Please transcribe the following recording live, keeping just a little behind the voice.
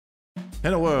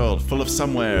In a world full of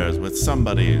somewheres with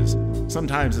somebodies,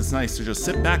 sometimes it's nice to just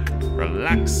sit back,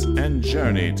 relax, and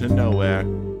journey to nowhere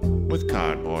with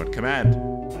Cardboard Command.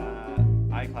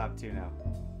 I clapped too now.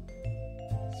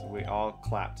 So we all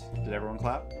clapped. Did everyone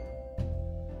clap?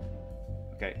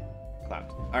 Okay,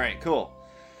 clapped. All right, cool.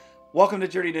 Welcome to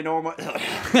Journey to Normal. He's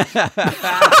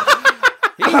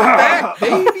back,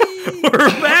 baby. We're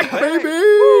back,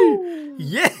 baby.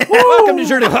 Yeah. Welcome to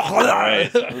Journey. All right.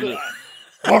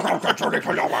 Welcome to Journey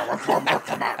to Nowhere with Cardboard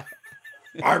Command.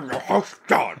 I'm your host,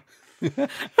 John.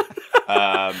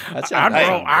 That's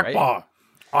Admiral right? Akbar.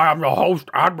 I am your host,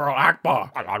 Admiral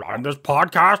Akbar. And this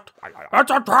podcast,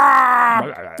 it's a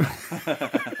trap.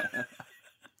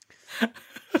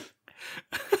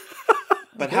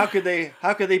 But how could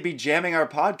they be jamming our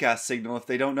podcast signal if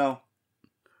they don't know?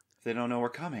 If they don't know we're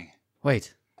coming.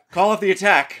 Wait. Call off the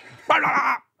attack.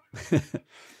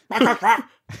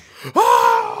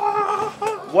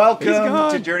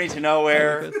 Welcome to Journey to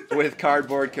Nowhere with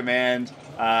Cardboard Command.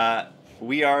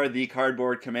 We are the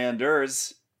Cardboard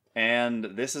Commanders, and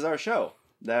this is our show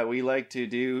that we like to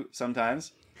do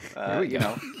sometimes.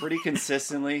 Pretty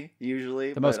consistently,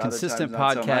 usually. The most but other consistent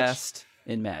times not so much. podcast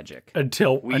in magic.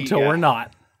 Until we're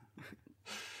not.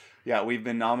 Yeah, we've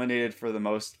been nominated for the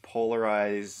most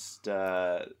polarized,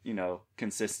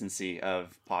 consistency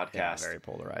of podcast. Yeah, very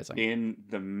polarizing. In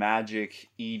the Magic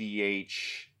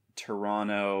EDH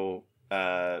Toronto,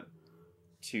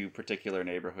 two particular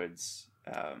neighborhoods.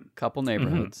 Couple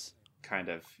neighborhoods. Kind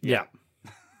of. Yeah.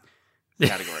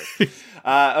 Category.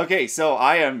 Okay, so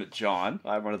I am John.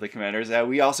 I'm one of the commanders.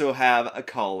 We also have a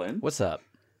Colin. What's up?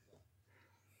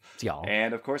 It's y'all.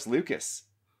 And, of course, Lucas.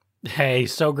 Hey,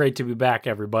 so great to be back,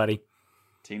 everybody.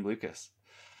 Team Lucas.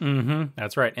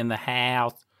 That's right. In the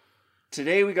house.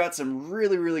 Today we got some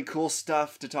really, really cool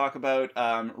stuff to talk about.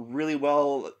 Really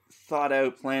well thought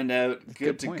out, planned out,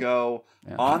 good to point. go.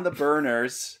 Yeah. On the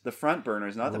burners, the front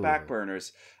burners, not the back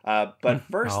burners. But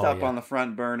first Oh, up yeah. on the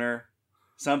front burner,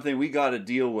 something we got to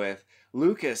deal with.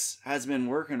 Lucas has been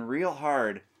working real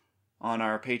hard on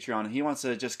our Patreon. He wants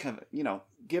to just kind of,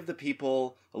 give the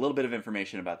people a little bit of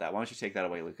information about that. Why don't you take that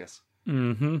away, Lucas?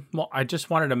 Well, I just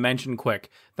wanted to mention quick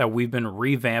that we've been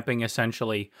revamping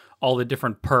essentially all the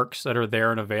different perks that are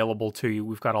there and available to you.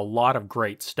 We've got a lot of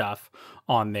great stuff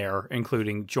on there,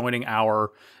 including joining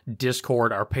our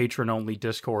Discord, our patron-only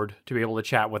Discord, to be able to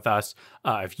chat with us.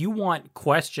 If you want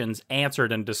questions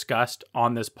answered and discussed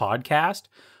on this podcast,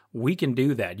 we can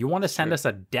do that. You want to send us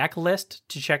a deck list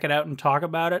to check it out and talk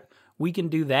about it? We can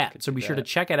do that. So be sure to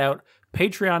check it out.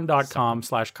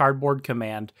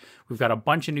 Patreon.com/cardboardcommand. We've got a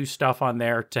bunch of new stuff on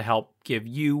there to help give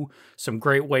you some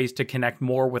great ways to connect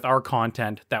more with our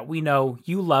content that we know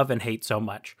you love and hate so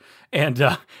much. And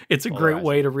it's a great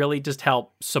way to really just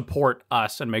help support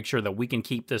us and make sure that we can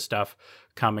keep this stuff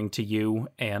coming to you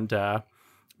and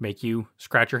make you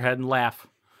scratch your head and laugh.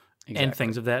 Exactly. And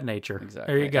things of that nature.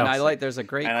 Exactly. There you go. And there's a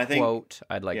great And I think- quote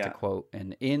I'd like to quote,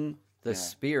 and in the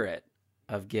spirit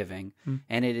of giving,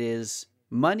 and it is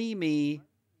money me,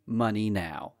 money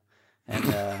now. And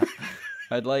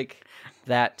I'd like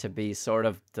that to be sort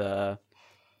of the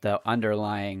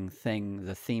underlying thing,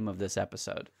 the theme of this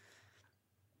episode.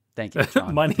 Thank you,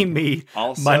 John. Money me,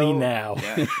 Also, money now.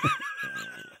 Yeah.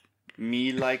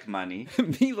 Me like money.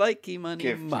 Me likey money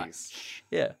Give, much.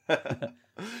 Yeah.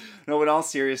 No, in all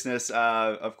seriousness,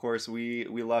 of course, we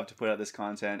love to put out this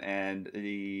content, and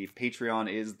the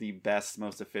Patreon is the best,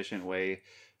 most efficient way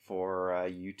for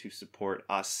you to support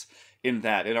us in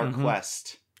our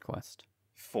quest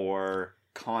for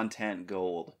content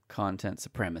gold. Content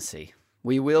supremacy.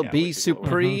 We will Yeah, be which is what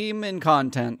supreme in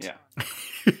content.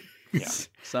 Yeah.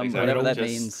 Some Exactly. whatever that Just-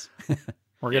 means.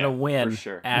 We're going to win for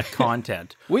sure. at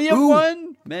content. We have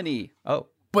won many. Oh,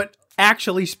 But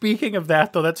actually, speaking of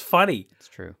that, though, that's funny. it's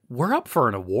true. We're up for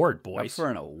an award, Up boys. for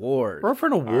an award. We're up for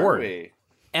an Are award. we?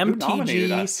 Who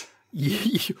nominated us?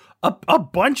 a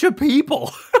bunch of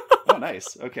people. Oh,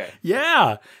 nice. Okay.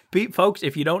 Yeah. Folks,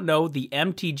 if you don't know, the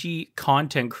MTG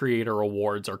Content Creator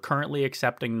Awards are currently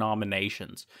accepting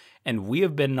nominations. And we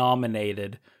have been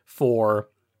nominated for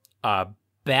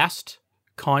Best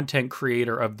Content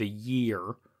Creator of the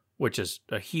Year, which is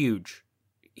a huge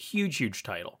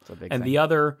title. It's a big And thing. the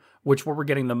other, which we're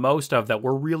getting the most of that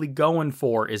we're really going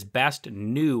for, is Best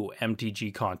New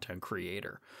MTG Content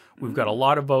Creator. We've got a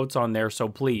lot of votes on there, so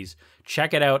please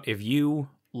check it out if you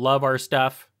love our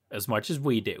stuff as much as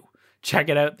we do. Check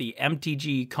it out, the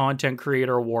MTG Content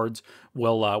Creator Awards.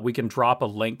 We can drop a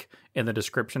link in the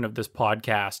description of this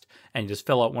podcast and just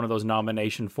fill out one of those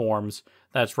nomination forms.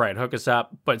 That's right, hook us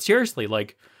up. But seriously,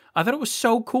 I thought it was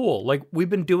so cool. We've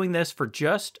been doing this for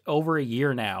just over a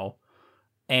year now,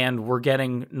 and we're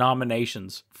getting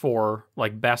nominations for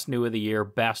like best new of the year,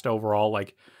 best overall.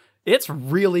 Like, it's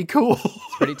really cool.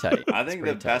 It's pretty tight. I think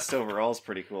the best overall is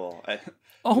pretty cool.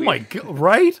 My god!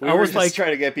 Right? We I were was just like,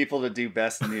 trying to get people to do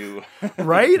best new.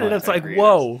 right, and it's like, creators.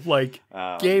 whoa, like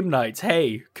Game. game nights.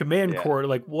 Hey, command Yeah. core.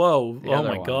 Like, whoa! The Oh other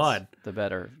my ones, god! the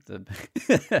better. Okay,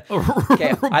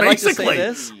 Basically, I'd like to say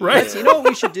this. right? You know what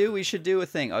we should do? We should do a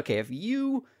thing. Okay, if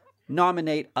you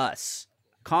nominate us,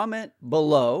 comment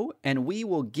below, and we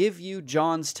will give you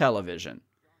John's television.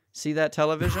 See that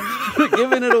television? We're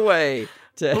giving it away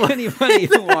to anybody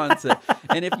who wants it.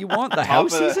 And if you want the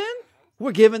house he's in,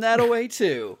 we're giving that away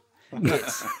too.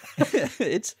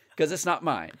 It's because it's not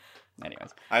mine.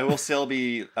 Anyways. I will still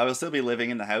be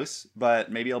living in the house,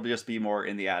 but maybe I'll just be more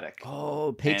in the attic.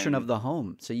 Oh, patron of the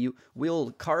home. So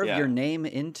we'll carve your name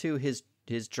into his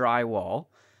drywall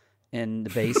in the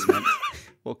basement.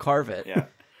 We'll carve it.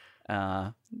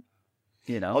 Yeah.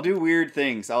 You know, I'll do weird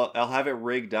things. I'll have it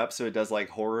rigged up so it does like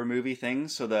horror movie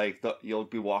things. So that you'll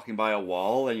be walking by a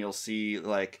wall and you'll see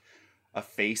like a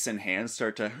face and hands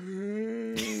start to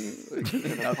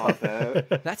pop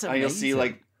out. That's amazing.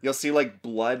 And you'll see like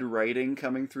blood writing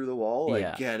coming through the wall.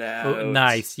 Like get out. Oh,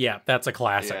 nice. Yeah, that's a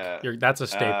classic. Yeah. That's a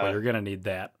staple. You're gonna need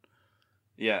that.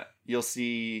 Yeah, you'll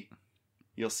see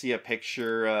a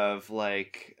picture of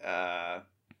like I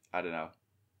don't know.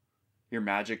 Your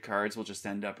magic cards will just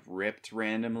end up ripped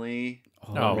randomly.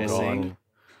 Oh, missing. God.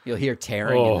 You'll hear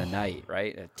tearing in the night,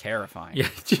 right? Terrifying.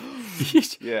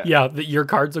 Yeah. Your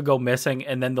cards will go missing,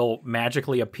 and then they'll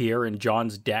magically appear in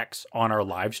John's decks on our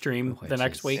live stream the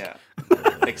next week.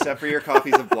 Yeah. Except for your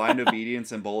copies of Blind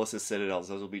Obedience and Bolus's Citadels,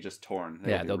 those will be just torn.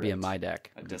 They'll be in my deck.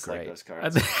 I It'd be dislike great. those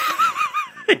cards.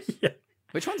 Yeah.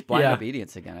 Which one's Blind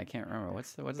Obedience again? I can't remember.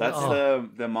 What's That's that?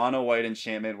 the mono white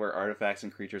enchantment where artifacts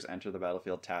and creatures enter the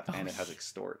battlefield tapped and it has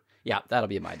extort. Yeah, that'll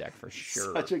be in my deck for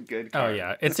sure. Such a good Oh card.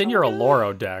 yeah, it's in your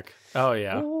Aloro deck. Oh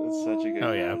yeah. It's such a good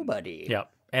Oh yeah. buddy.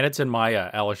 Yep. And it's in my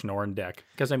Elish Norn deck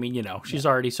because I mean, she's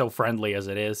already so friendly as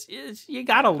it is. You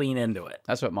gotta lean into it.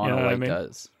 That's what mono what I white mean?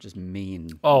 does. Just mean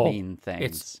things.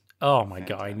 It's oh my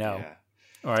god, I know. Yeah.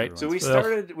 All right. So we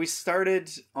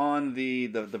started on the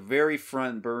very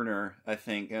front burner, I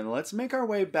think, and let's make our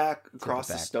way back across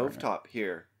the back stovetop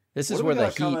here. This What is do we where the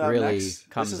got coming heat up really next?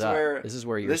 comes This is up. where- This is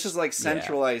where you're. This is like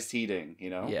centralized heating,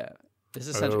 Yeah. This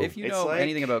is Oh. if you It's know like-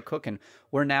 anything about cooking,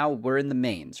 we're in the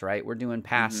mains, right? We're doing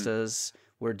pastas.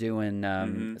 We're doing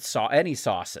any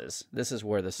sauces. This is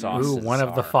where the sauces Ooh, one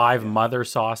of the are. 5 mother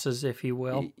sauces, if you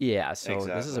will. Yeah, so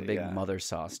this is a Exactly, big yeah. mother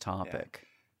sauce topic.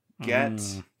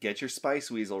 Get your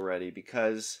spice weasel ready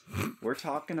because we're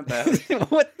talking about.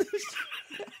 What?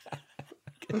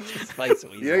 Spice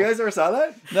weasel. You guys ever saw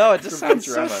that? No, it just From sounds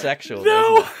so Futurama. sexual.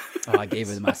 No. doesn't it? Oh, I gave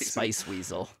him my spice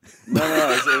weasel. No,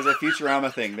 it was a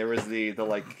Futurama thing. There was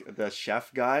the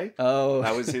chef guy. Oh,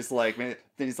 That was his like. Then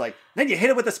he's like, then you hit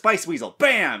it with the spice weasel,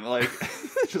 bam! Like,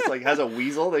 just like has a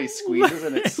weasel that he squeezes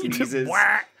and it You just sneezes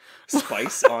whack.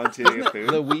 spice onto your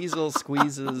food. the weasel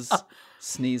squeezes,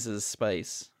 sneezes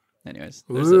spice. Anyways,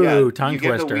 Ooh, tongue you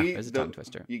give the twister. There's a tongue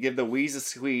twister. You give the wheeze a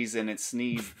squeeze and it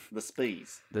sneeze the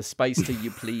speeze. The spice to you,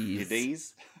 You please.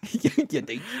 deeze? You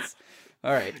deeze.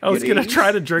 All right. I was It gonna is.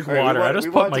 try to drink All right, we water. I want- just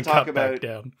we put want my to talk cup about- back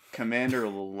down. Commander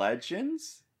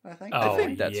Legends, I think. Oh, I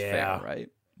think that's yeah. fair, right?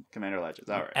 Commander Legends.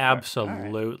 All right.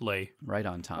 Absolutely. Right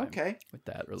on time. Okay. With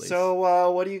that release.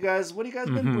 So, what do you guys been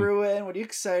Mhm. brewing? What are you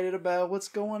excited about? What's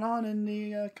going on in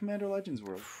the Commander Legends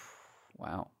world?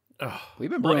 wow, Ugh. we've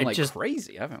been Well, brewing it like just-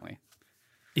 crazy, haven't we?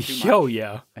 Yo,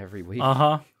 yeah. Every week.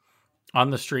 Uh-huh. On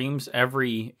the streams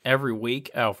every week.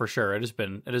 Oh, for sure. It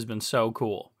has been so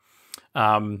cool.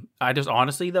 I just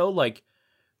honestly though, like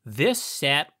this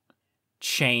set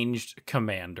changed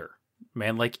Commander.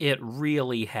 Man, like it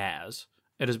really has.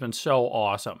 It has been so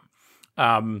awesome.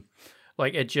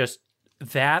 Like it just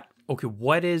okay,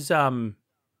 what is well,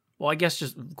 I guess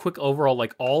just quick overall,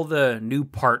 like all the new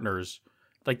partners,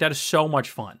 like that is so much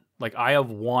fun. Like I have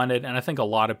wanted, and I think a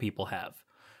lot of people have,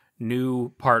 new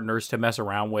partners to mess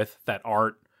around with that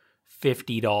aren't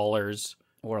 $50.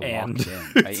 Or and- locked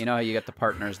in. Right? You know how you get the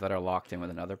partners that are locked in with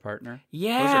another partner?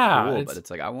 Yeah. Those are cool, it's- but it's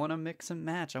like, I want to mix and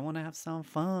match. I want to have some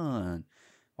fun.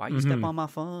 Why you step on my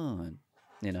fun?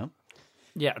 You know?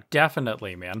 yeah,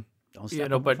 definitely, man. Don't step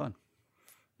know, on my but-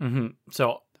 fun.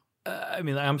 So, I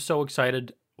mean, I'm so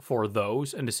excited for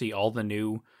those and to see all the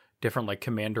new different like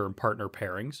commander and partner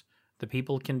pairings that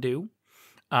people can do.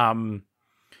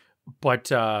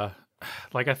 But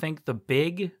like I think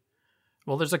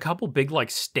there's a couple big like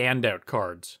standout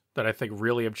cards that I think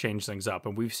really have changed things up,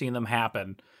 and we've seen them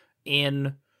happen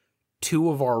in 2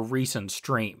 of our recent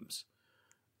streams.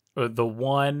 The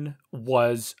one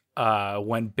was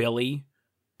when Billy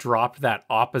dropped that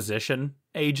opposition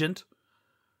agent.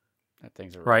 That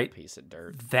thing's a real Right. piece of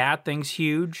dirt. That thing's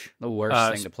huge. The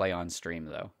worst thing to play on stream,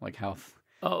 though. Like how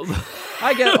Oh,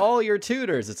 I get all your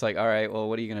tutors. It's like, all right, well,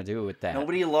 what are you gonna do with that?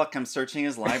 Nobody look. I'm searching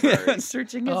his library.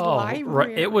 Searching his oh, library.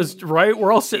 right. It was right.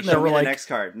 We're all sitting Show there. me We're the like, next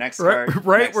card. Next right, card.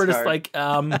 right. Next We're just card. like,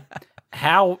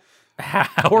 how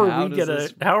are How we does gonna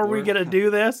this how are we work? gonna do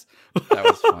this? That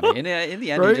was funny. In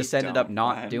the end, Right? he just ended up Don't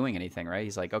not mind. doing anything. Right?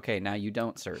 He's like, okay, now you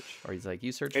don't search, or he's like,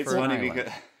 you search It's for an funny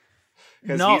island.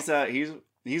 because No.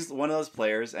 he's one of those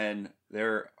players, and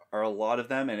there are a lot of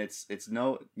them, and it's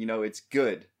no, it's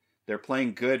good. They're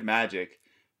playing good Magic,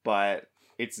 but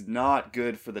it's not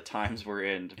good for the times we're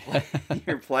in. To play.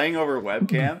 You're playing over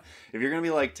webcam. If you're gonna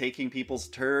be like taking people's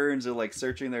turns or like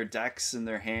searching their decks and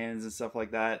their hands and stuff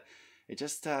like that, it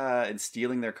just and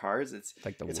stealing their cards. It's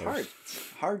like the it's worst. hard.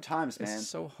 It's hard times, man. It's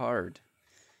so hard.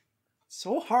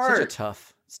 So hard. Such a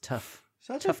tough. It's tough.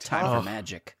 Such Tough a time Oh. for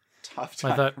Magic. tough I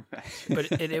time. thought- for Magic.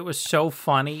 But it was so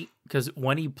funny because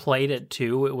when he played it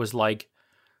too, it was like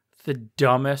the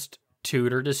dumbest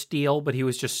tutor to steal, but he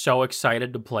was just so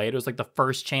excited to play it. It was like the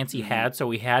first chance he had,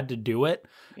 so he had to do it.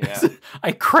 Yeah.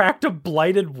 I cracked a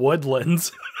Blighted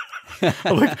Woodlands.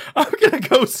 I'm like, I'm gonna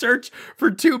go search for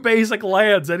 2 basic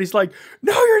lands, and he's like,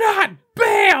 "No, you're not!"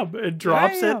 Bam, and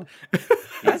drops Damn. it.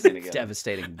 That's gonna a get-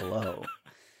 devastating blow.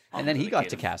 I'm And then he gonna got get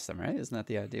to him. cast them, right? Isn't that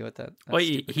the idea with that? Well,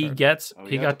 he stupid card? gets Oh,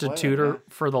 he you got got to to play tutor them,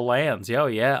 yeah. for the lands. Oh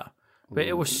yeah, but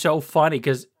it was Ooh. so funny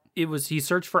because he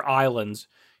searched for islands.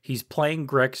 He's playing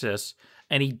Grixis,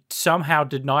 and he somehow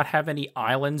did not have any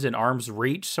islands in arm's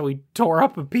reach, so he tore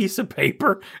up a piece of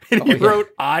paper and he Oh, yeah. wrote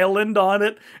 "island" on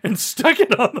it and stuck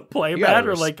it on the You gotta playmat.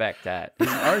 Or like, respect that. He's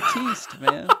an artiste,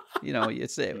 man.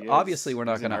 It's is. obviously we're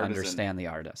not He's an going to artisan. understand the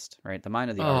artist, right? The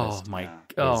mind of the oh artist, my, Yeah.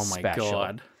 oh is my special.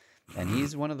 god. and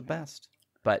he's one of the best.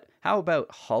 But how about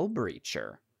Hull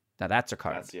Breacher? Now that's a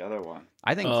card. That's the other one.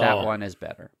 I think that Oh. one is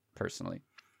better, personally.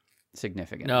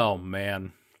 Significant. Oh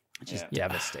man. just Yeah.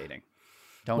 devastating.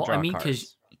 Don't Well, draw I mean, cards.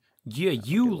 because you do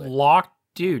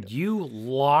it. you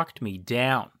locked me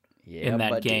down Yeah, in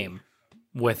that buddy. game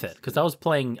with it because I was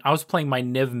playing my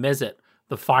Niv Mizzet,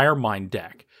 the Firemind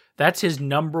deck. That's his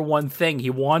number one thing he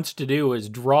wants to do is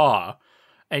draw,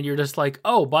 and you're just like,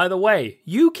 oh, by the way,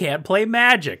 you can't play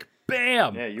Magic.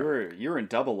 Bam. Yeah, you were in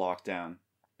double lockdown.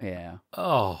 Yeah.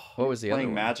 Oh, What was the other Playing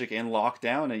one? Magic in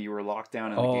lockdown, and you were locked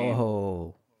down in the game.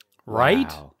 Oh, right.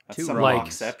 wow. That's Two some like-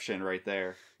 exception right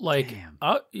there. Like, Damn.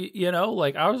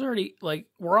 like I was already like,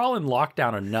 we're all in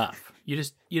lockdown enough. You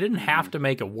didn't have to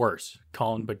make it worse,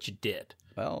 Colin, but you did.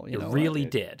 Well, you You know, really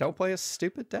what? did. don't play a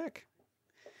stupid deck.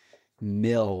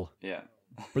 Mill. Yeah.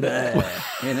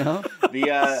 Bleh, you know?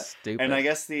 The Stupid. and I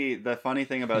guess the funny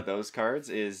thing about those cards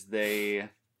is they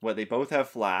both have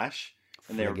flash,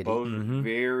 and they're Friggity. both Mhm.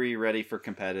 very ready for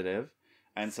competitive.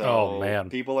 And so Oh, man.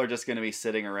 people are just going to be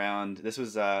sitting around. This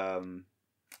was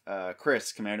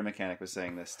Chris, Commander Mechanic, was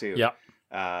saying this too. Yep.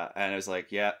 And I was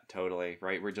like, yeah, totally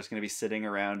right. We're just going to be sitting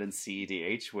around in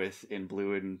CEDH in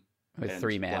blue and With and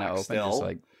 3 mana black open, still, just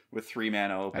like, with 3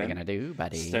 mana what are open. you gonna do,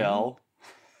 buddy? Still,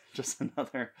 just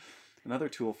another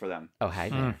tool for them. Oh, hi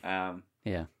Mm. there.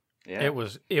 Yeah. Yeah,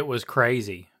 It was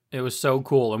crazy. It was so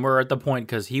cool, and we're at the point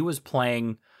because he was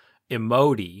playing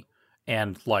Emoti,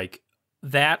 and like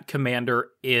that commander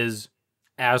is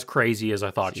as crazy as I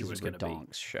thought she She's was going to be.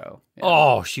 Redonk's show. Yeah.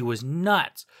 Oh, she was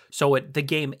nuts. So the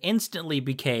game instantly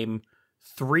became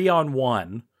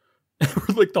 3-on-1.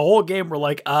 Like the whole game, we're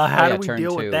like, Oh, how yeah, do we turn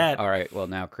deal 2. with that? All right. Well,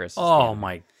 now Chris. Is Oh the-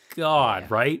 my god! Yeah.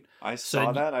 Right? I So saw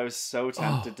you- that. I was so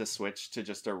tempted Oh. to switch to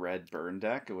just a red burn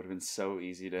deck. It would have been so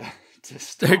easy to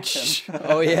stop him.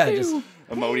 Oh yeah, just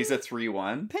Emoti's at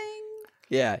 3-1. ping.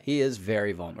 Yeah, he is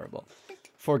very vulnerable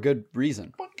for good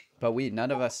reason. But none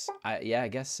of us. I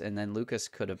guess. And then Lucas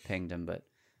could have pinged him, but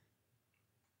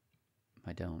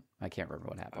I can't remember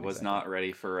what I happened. was exactly. not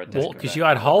ready for a deck. Well, of because that you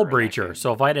had Hull caliber in that Breacher, game.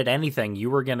 so if I did anything, you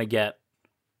were going to get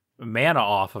mana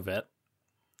off of it.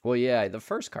 Well, yeah, the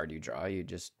first card you draw, you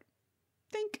just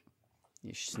think.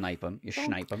 You snipe him. You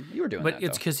snipe him. You were doing But that.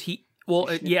 it's though. because he. Well,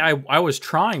 yeah, I was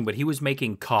trying, but he was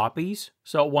making copies.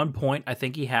 So at one point, I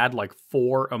think he had like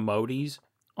 4 emotes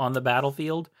on the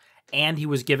battlefield, and he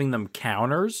was giving them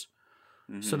counters.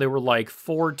 Mhm. So they were like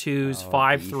 4 2s, Oh,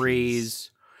 5 beefies. 3s.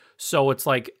 So it's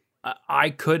like I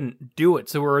couldn't do it.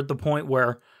 So we're at the point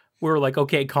where we were like,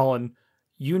 okay, Colin,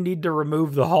 you need to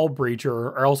remove the Hull Breacher,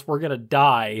 or else we're gonna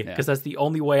die, because that's the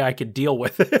only way I could deal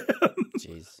with it.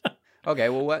 Jeez. Okay,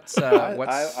 well, what's I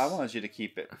wanted you to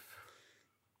keep it.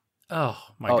 Oh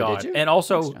my Oh, did god! you? And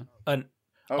also, Thanks, John. an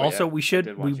Oh, also yeah, we I should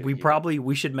did want you to keep it.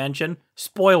 we should mention,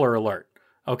 spoiler alert,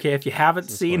 Okay, if you haven't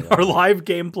This is seen spoiler our alert. live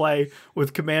gameplay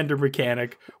with Commander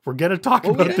Mechanic, we're gonna talk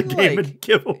Well, we about the didn't, game like- and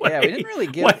give away. Yeah, we didn't really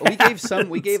give. what We gave some.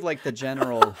 We happens. gave like the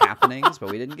general happenings,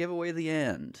 but we didn't give away the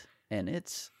end. And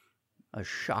it's a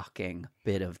shocking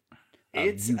bit of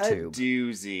It's YouTube. a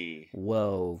doozy.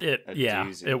 Whoa, It, A yeah,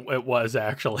 doozy. it was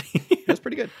actually. that's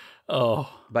pretty good.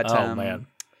 oh, But, oh man,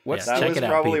 What's Yeah, That check was it out,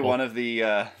 probably people. one of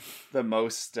the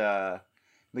most the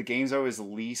games I was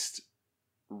least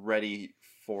ready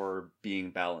for being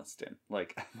balanced in.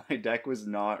 Like my deck was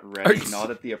not ready, you-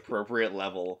 not at the appropriate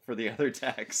level for the other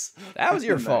decks. that was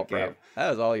your in that fault, bro. game.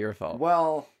 That was all your fault.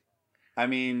 Well, I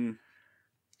mean,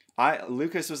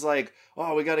 Lucas was like,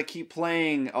 "Oh, we got to keep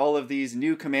playing all of these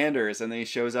new commanders," and then he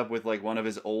shows up with like one of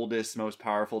his oldest, most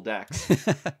powerful decks,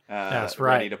 That's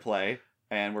ready right. to play.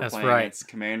 And we're That's playing right. against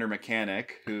Commander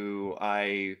Mechanic, who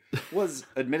I was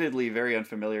admittedly very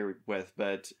unfamiliar with,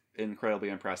 but incredibly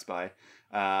impressed by.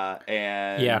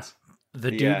 And Yeah,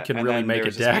 the dude yeah, can and really then make there a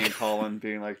was just me deck. and Colin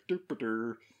being like,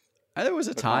 "Derp-a-der." There was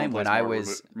a But Colin time when plays I more-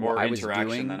 was more I was interaction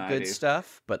doing than I good do.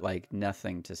 stuff, but like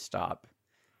nothing to stop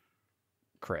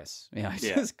Chris. Yeah, I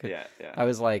Yeah, just could- yeah, yeah. I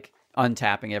was like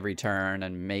untapping every turn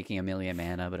and making a million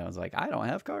mana, but I was like, I don't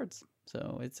have cards,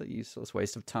 so it's a useless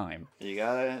waste of time. You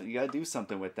gotta do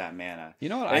something with that mana. You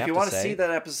know what? And I if you want to see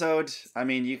that episode, I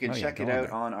mean, you can Oh, yeah, check go it on out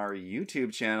there. on our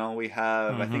YouTube channel. We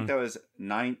have, I Mhm. think that was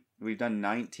We've done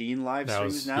 19 live That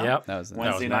streams was now. yep. that was That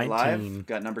Wednesday was Night 19. Live.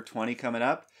 Got number 20 coming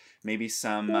up. Maybe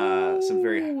some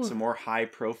more high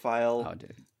profile. Oh,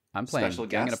 dude, I'm playing. Special I'm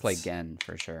gonna play guests. Gen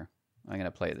for sure. I'm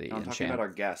gonna play the I'm talking enchant. about our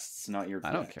guests, not your.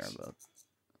 I don't decks. care about.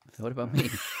 What about me?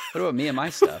 What about me and my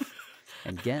stuff?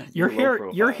 And Gen, You're low here.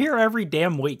 You're profile. here every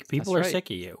damn week. People That's are right. sick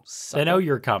of you. They sucker. know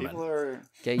you're coming. People are.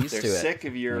 Get used They're to it. sick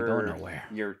of go your nowhere.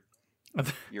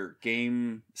 your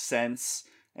game sense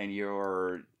and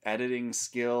your editing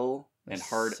skill They're and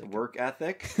hard sick of work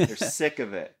ethic. They're sick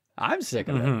of it. I'm sick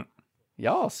of it. Mhm.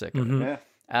 Y'all sick of it. Mhm. Yeah,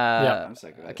 Yeah. I'm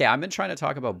sick of it. Okay, I've been trying to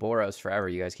talk about Boros forever.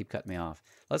 You guys keep cutting me off.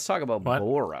 Let's talk about What?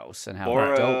 Boros and how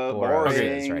Boro- dope Boros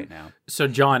is boring. right now. So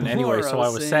John, anyway, so I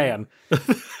was Borosing. saying,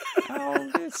 Oh,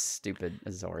 it's stupid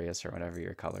Azorius or whatever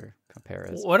your color compare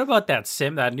is. what about that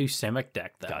new Simic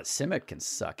deck though? God, Simic can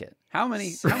suck it. How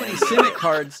many Simic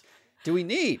cards do we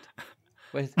need?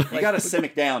 With, You got to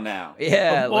Simic down now.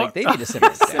 Yeah, What? like they need to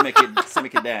Simic down.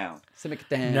 Simic it down. Simic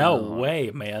down. No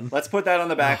way, man. Let's put that on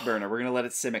the back burner. We're gonna let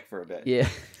it Simic for a bit. Yeah.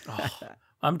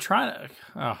 I'm trying to.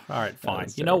 Oh, all right, fine.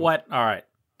 was You know terrible. what? All right,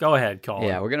 go ahead, Colin.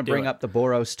 Yeah, we're gonna Do bring it. up the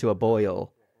Boros to a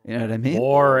boil. You know what I mean?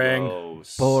 Boring.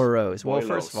 Gross. Boros. Well,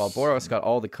 first of all, Boilos. Boros got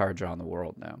all the card draw in the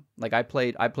world now. Like I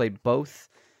played both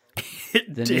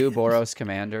It the did. new Boros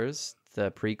commanders, the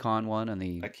pre-con one and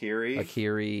the Akiri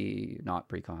Akiri, not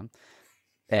pre-con.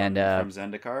 And from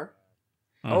Zendikar.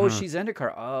 oh, Mhm. she's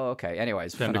Zendikar. Oh, okay.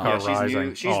 Anyways, Zendikar Yeah, phenomenal. she's Rising.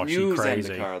 new. She's Oh, she new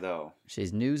crazy. Zendikar though.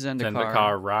 She's new Zendikar.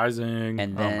 Zendikar Rising.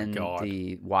 And oh my then god.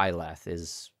 the Wyleth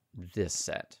is this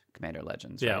set, Commander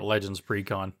Legends. Yeah, right? Legends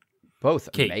Precon. both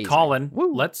Okay, amazing. Colin,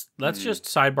 Woo. let's Mm. just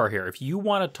sidebar here. If you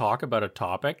want to talk about a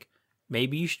topic,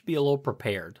 maybe you should be a little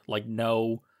prepared. Like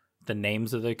know the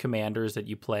names of the commanders that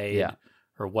you played Yeah.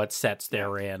 or what sets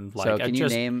they're in. Like So I can you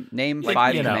just, name like,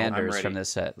 5 you know, I'm commanders ready. from this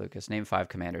set, Lucas? Name 5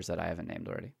 commanders that I haven't named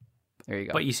already. There you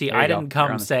go. But you see, There I you go. didn't You're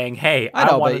come on the- saying, "Hey, I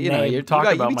know, want but to you know, name you talk got-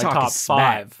 you about be my talking top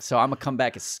smack, 5." So I'm gonna come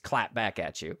back and clap back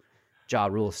at you, Ja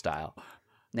Rule style.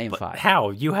 Name But 5. how?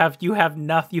 You have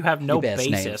nothing. You have no you best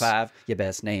basis. name 5. You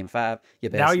best name 5. You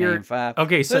best Now you're name 5.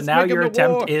 okay. So Let's now make 'em your a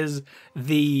attempt war. is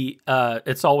the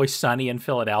 "It's Always Sunny in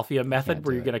Philadelphia" method, Can't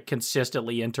where do you're it. going to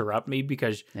consistently interrupt me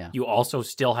because Yeah. you also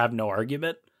still have no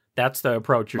argument. That's the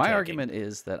approach you're My taking. argument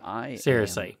is that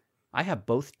Seriously. I have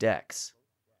both decks,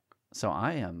 so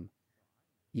I am.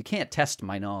 You can't test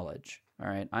my knowledge. All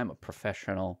right, I'm a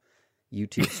professional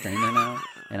YouTube streamer now,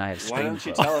 and I have Why stream don't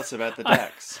you flow. tell us about the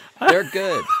decks? They're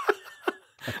good.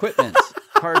 Equipment,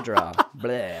 card draw,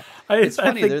 bleh. It's I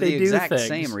funny, think they're they the do exact things.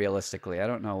 same realistically. I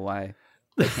don't know why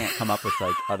they can't come up with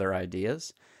like other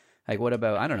ideas. Like what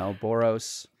about, I don't know,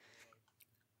 Boros,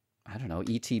 I don't know,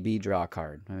 ETB draw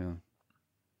card. You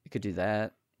could do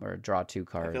that, or draw 2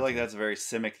 cards. I feel like that's a very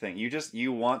Simic thing.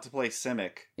 You want to play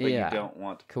Simic, but Yeah. you don't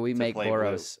want. Could we to make play blue.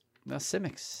 Boros? No,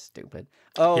 Simic's stupid.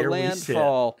 Oh, Here we sit.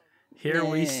 Landfall. Here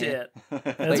we Nah. sit.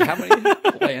 Like how many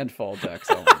Landfall decks?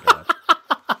 Oh my god.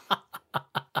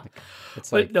 It's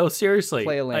But like no, seriously,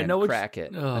 play a land, I know crack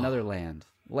it, Ugh. another land.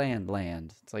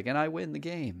 It's like, and I win the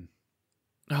game.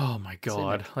 Oh my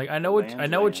god! Simic. Like I know what you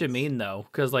Lands. mean though,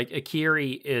 because like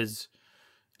Akiri is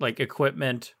like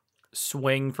equipment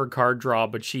swing for card draw,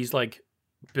 but she's like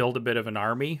build a bit of an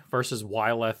army versus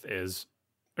Wyleth is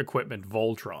equipment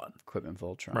Voltron, Equipment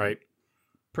Voltron. right?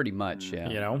 Pretty much, yeah.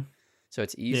 You know, So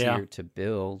it's easier to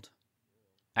build.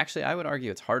 Actually, I would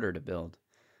argue it's harder to build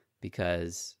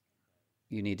because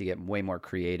you need to get way more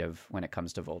creative when it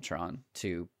comes to Voltron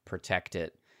to protect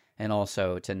it and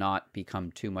also to not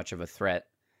become too much of a threat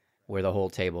where the whole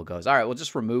table goes, all right, we'll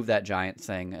just remove that giant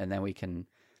thing and then we can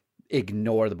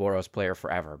ignore the Boros player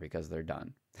forever because they're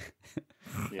done.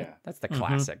 Yeah. That's the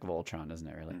classic Voltron, isn't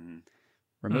it, really?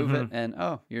 Remove it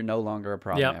and, you're no longer a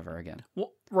problem ever again.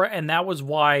 Well, right, and that was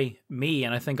why me,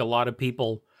 and I think a lot of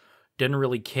people didn't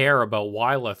really care about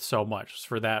Wylith so much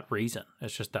for that reason.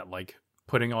 It's just that, like,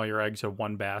 putting all your eggs in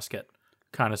one basket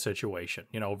kind of situation,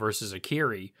 versus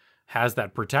Akiri has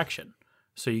that protection.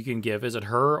 So you can give, is it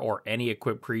her or any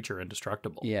equipped creature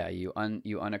indestructible? Yeah, you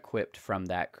unequipped from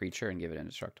that creature and give it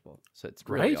indestructible. So it's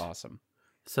really awesome.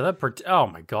 So that, oh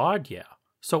my God, yeah.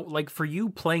 So, like, for you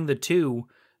playing the 2,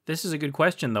 this is a good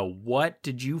question, though. What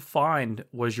did you find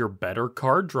was your better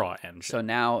card draw engine? So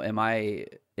now, am I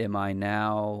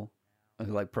now,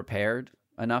 like, prepared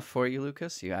enough for you,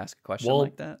 Lucas? You ask a question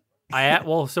like that?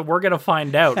 So we're going to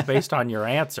find out based on your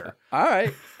answer. All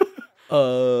right.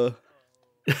 I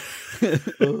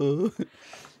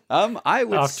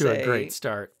would Off say, to a great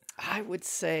start. I would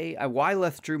say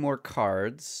Wyleth drew more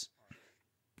cards,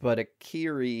 but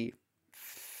Akiri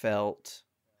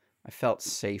I felt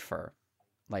safer.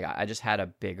 Like I just had a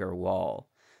bigger wall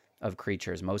of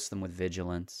creatures, most of them with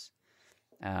vigilance.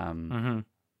 But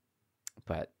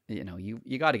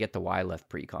you got to get the Wyleth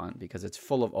precon because it's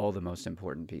full of all the most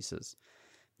important pieces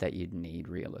that you'd need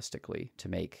realistically to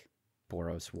make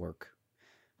Boros work.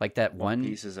 Like that one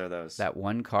pieces are those? That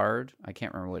one card, I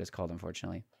can't remember what it's called,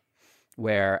 unfortunately,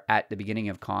 where at the beginning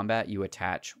of combat you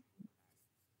attach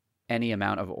any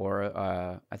amount of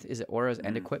aura. Is it auras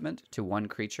and equipment to one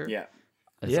creature? Yeah.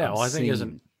 It's well, I think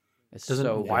doesn't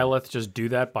Wyleth just do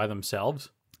that by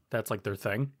themselves? That's like their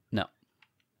thing. No,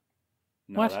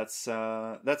 What? It's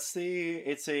a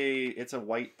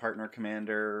white partner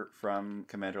commander from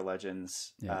Commander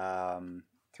Legends.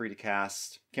 3 to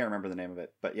cast. Can't remember the name of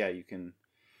it, but yeah, you can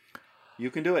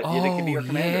do it. It can be your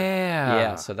commander.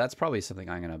 Yeah, so that's probably something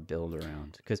I'm going to build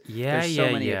around because there's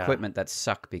so many equipment that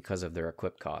suck because of their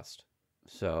equip cost.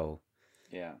 So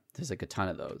there's like a ton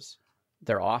of those.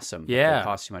 They're awesome. But they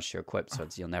cost too much to equip, so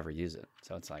you'll never use it.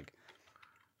 So it's like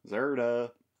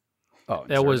Zerda. Oh,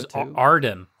 that Zerda was too?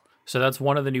 Arden. So that's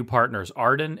one of the new partners.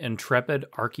 Arden, Intrepid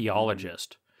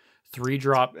Archaeologist.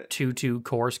 3-drop 2/2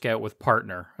 Core Scout with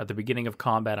partner. At the beginning of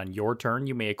combat on your turn,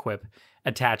 you may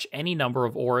attach any number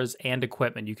of auras and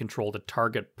equipment you control to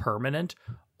target permanent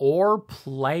or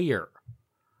player.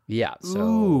 Yeah, so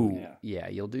Ooh.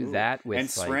 you'll do that with and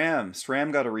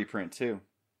SRAM got a reprint too.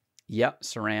 Yep,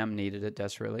 SRAM needed it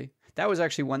desperately. That was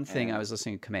actually one thing. I was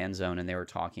listening to Command Zone and they were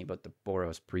talking about the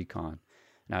Boros precon,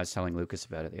 and I was telling Lucas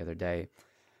about it the other day.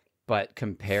 But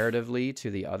comparatively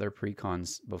to the other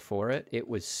precons before it, it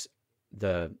was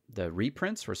the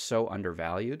reprints were so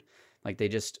undervalued. Like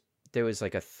there was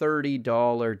like a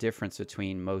 $30 difference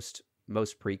between most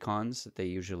precons that they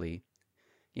usually,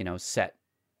 set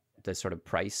the sort of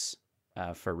price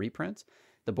for reprints.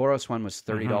 The Boros one was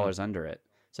 $30 under it.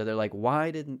 So they're like,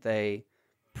 why didn't they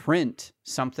print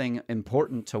something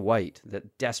important to White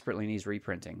that desperately needs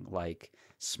reprinting, like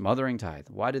Smothering Tithe?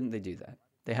 Why didn't they do that?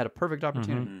 They had a perfect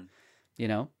opportunity,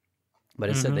 But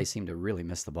instead they seem to really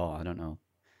miss the ball. I don't know.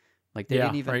 Like they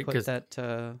didn't even put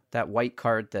that white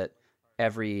card that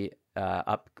every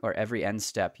every end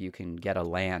step you can get a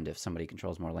land if somebody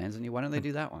controls more lands than you. Why don't they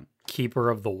do that one? Keeper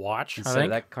of the Watch. Instead of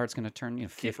that card's going to turn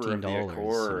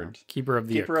 $15. Keeper of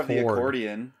the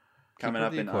Accordion coming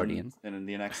up in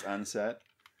the next unset.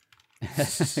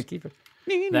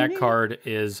 That card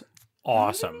is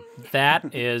awesome.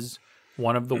 That is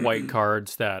one of the white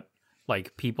cards that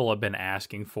like people have been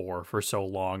asking for so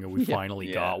long, and we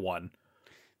finally got one.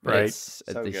 Right? It's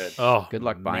so good. Oh, good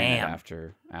luck buying it man.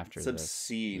 after It's the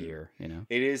obscene. year.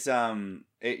 It is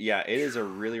it is a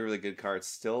really, really good card.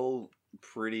 Still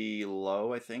pretty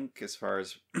low, I think, as far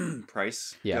as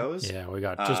price goes. Yeah, we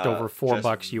got just over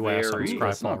 $4 US on very-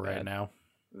 Scryfall right now.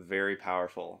 Very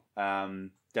powerful.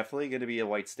 Definitely going to be a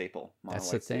white staple. That's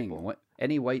the mono-white thing. staple.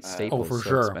 Any white staple for is so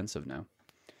sure. expensive now.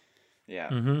 Yeah.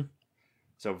 Mm-hmm.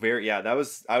 So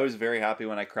I was very happy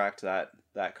when I cracked that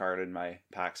card in my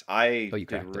packs. I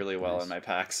did really well Nice. in my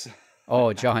packs.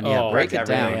 Oh, John, break it down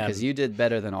everything. because you did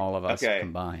better than all of us Okay.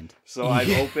 combined. So I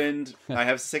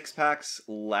have 6 packs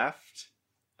left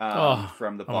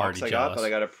from the box already I got, jealous. but I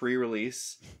got a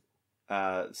pre-release,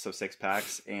 so 6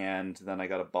 packs, and then I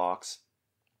got a box.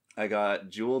 I got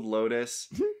Jeweled Lotus.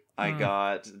 I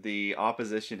got the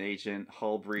Opposition Agent,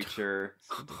 Hull Breacher.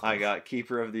 I got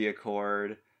Keeper of the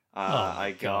Accord.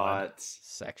 I God. got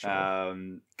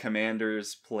Sexual.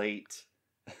 Commander's plate.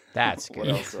 That's What good.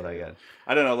 else did I get?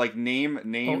 I don't know. Like name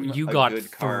You a got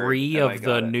good card, 3 and I of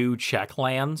got the it. new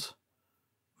Checklands.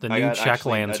 The I new got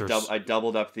actually Checklands are. I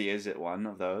doubled up the Is It one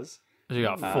of those. You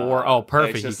got 4. Oh,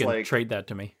 perfect. it's You just can like- trade that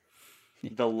to me.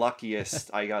 The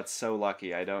luckiest. I got so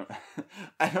lucky. I don't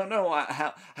know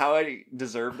how I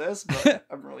deserve this, but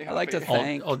I'm really happy. I like to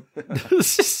thank I'll-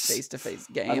 face-to-face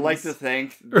games. I'd like to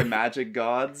thank the Magic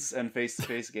Gods and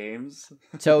face-to-face games.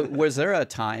 So, was there a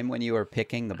time when you were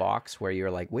picking the box where you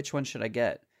were like, which one should I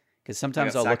get? Because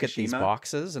sometimes got I'll look at these Sakashima.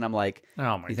 boxes and I'm like,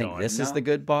 Oh my you think god. this is No. the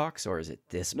good box or is it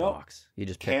this Nope. box? You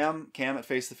just pick. Cam at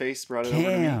face-to-face brought it over to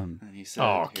Cam. me, and he said,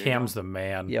 Oh, "Here you Cam's go." the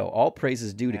man. Yo, all praise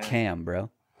is due to Yeah. Cam,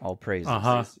 bro. All praises.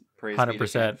 Uh-huh. Praise be to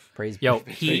 100%. Praise Yo,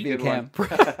 praise he- be to Good Cam.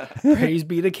 one. Praise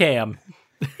be to Cam.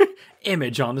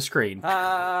 Image on the screen.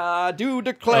 I do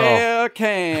declare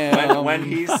Cam. when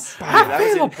he's that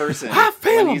was in person. I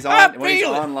feel when he's him. on when he's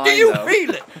online Do you though. feel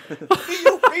it? Do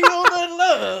you feel the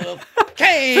love?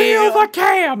 Cam. Feel the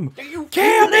Cam.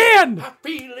 Cam in. I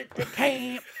feel it, the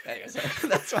Cam.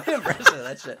 That's my impression of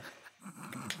that shit.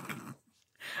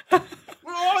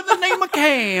 Oh, in the name of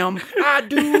Cam, I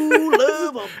do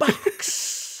love a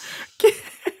box.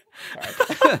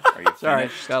 Are you Sorry,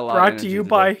 finished? got a lot of Brought to energy you today.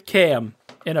 by Cam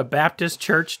in a Baptist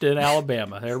church in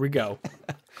Alabama. There we go.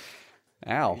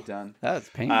 Ow, You done? that's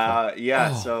painful.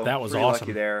 Yeah, Oh, so that was pretty awesome.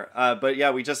 lucky there. But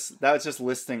yeah, that was just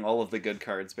listing all of the good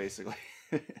cards basically.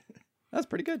 That's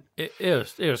pretty good. It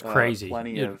was crazy.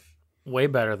 Plenty It- of way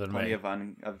better than me.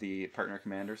 of the partner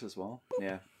commanders as well.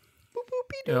 Yeah.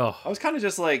 Oh, I was kind of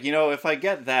just like, if I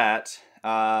get that,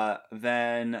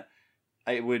 then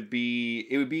it would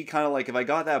be kind of like if I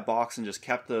got that box and just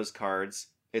kept those cards.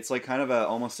 It's like kind of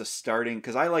almost a starting,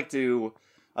 because I like to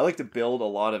build a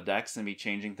lot of decks and be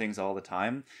changing things all the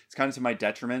time. It's kind of to my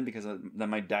detriment because then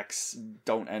my decks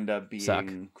don't end up being Suck.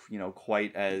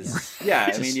 quite as yeah.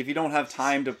 I mean, if you don't have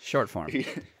time to Short form.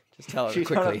 Just tell if it you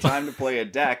don't quickly. have time to play a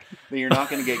deck, then you're not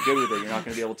going to get good with it. You're not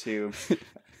going to be able to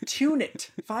tune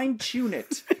it, fine tune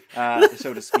it,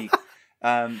 so to speak.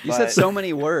 You said so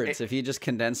many words. If you just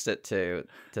condensed it to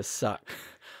suck,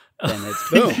 then it's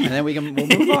boom, and then we'll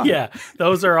move on. yeah.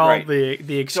 Those are all Right.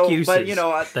 the excuses. but, They're that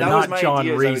was not my John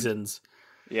idea, is reasons.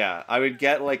 Yeah, I would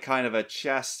get like kind of a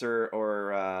chest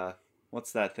or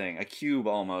what's that thing? A cube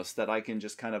almost that I can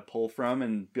just kind of pull from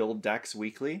and build decks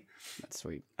weekly. That's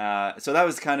sweet. So that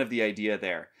was kind of the idea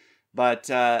there. But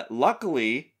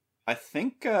luckily, I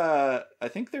think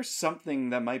there's something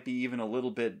that might be even a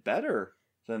little bit better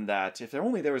than that. If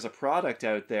there was a product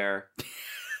out there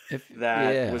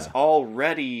that was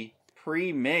already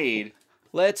pre-made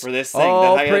Let's for this thing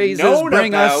all that I had praises known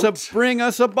bring about. bring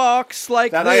us a box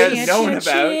like That I had this. known about.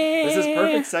 This is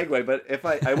perfect segue, but if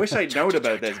I wish I'd known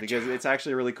about this because it's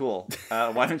actually really cool.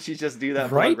 Why don't you just do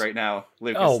that Right? plug right now,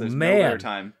 Lucas? Oh, There's man. no better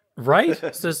time. Right?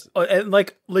 It's just, and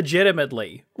like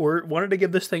legitimately, we wanted to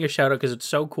give this thing a shout out because it's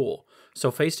so cool.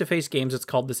 So face-to-face games, it's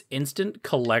called this instant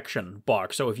collection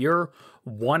box. So if you're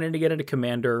wanting to get into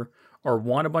Commander or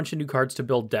want a bunch of new cards to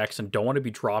build decks and don't want to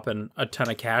be dropping a ton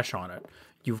of cash on it,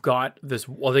 you've got this.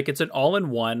 Well, like it's an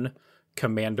all-in-one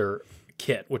Commander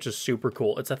kit, which is super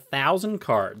cool. It's 1,000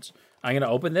 cards. I'm gonna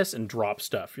open this and drop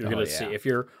stuff. You're gonna see. If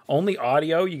you're only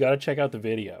audio, you got to check out the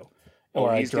video. Oh,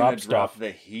 Or I he's gonna drop drop stuff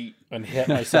the heat. and hit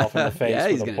myself in the face Yeah,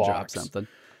 with he's a gonna box. drop something.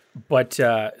 But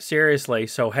seriously,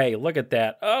 so hey, look at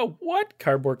that. Oh, what?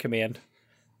 Cardboard Command.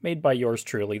 Made by yours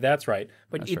truly. That's right.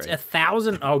 But That's it's right.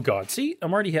 1,000. Oh, God. See,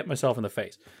 I'm already hitting myself in the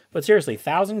face. But seriously,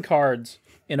 1,000 cards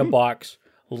in a box.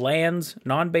 Lands,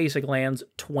 non-basic lands,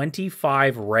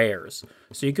 25 rares.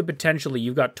 So you could potentially,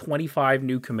 you've got 25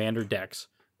 new Commander decks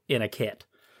in a kit.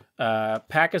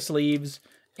 Pack of sleeves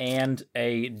and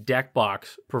a deck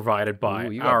box provided by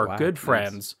Ooh, you got our black. good Nice.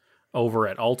 friends over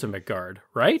at Ultimate Guard,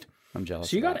 right? I'm jealous.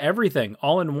 So you of got that. everything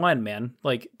all in one, man.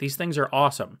 Like these things are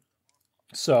awesome.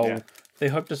 So Yeah. they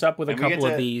hooked us up with a And we get couple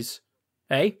of to- these.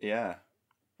 Hey, Yeah.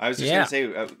 I was just Yeah.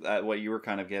 gonna say what you were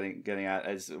kind of getting at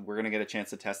is we're gonna get a chance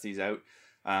to test these out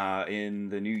in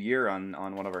the new year on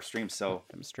one of our streams. So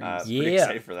Them streams. pretty Yeah.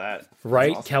 excited for that. That's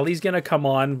right? awesome. Kelly's gonna come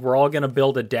on. We're all gonna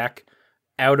build a deck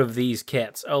out of these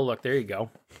kits. Oh, look, there you go.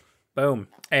 Boom.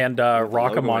 And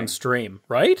rock them on logoing. stream,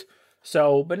 right?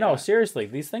 So, but no, Yeah. seriously,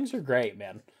 these things are great,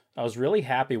 man. I was really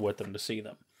happy with them to see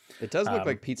them. It does look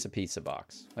like pizza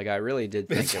box. Like I really did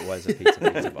think it was a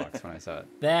pizza box when I saw it.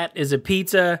 That is a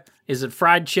pizza. Is it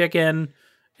fried chicken?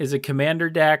 Is it Commander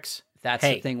decks? That's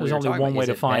Hey, the thing. there's we were only talking one about. way Is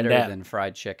to it find better out. than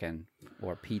fried chicken.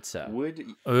 or pizza.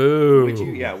 Ooh.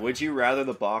 Would you rather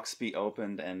the box be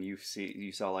opened and you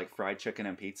saw like fried chicken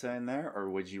and pizza in there, or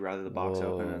would you rather the box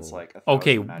open and it's like 1,000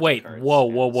 Okay, magic wait, cards whoa.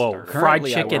 and starter? Fried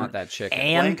Currently, I chicken want that chicken.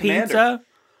 and Playing pizza? Commander.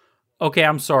 Okay,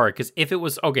 I'm sorry, because if it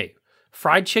was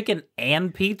fried chicken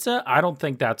and pizza, I don't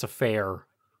think that's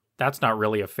not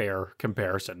really a fair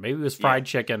comparison. Maybe it was fried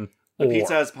chicken The or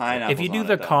pizza has pineapples. if you do on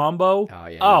the it, though. combo, Oh,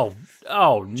 yeah. no,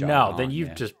 Jog then on, you've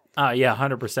yeah. just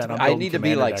 100%. I need to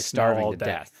be like starving to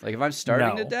death. Like if I'm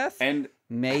starving to No. death, And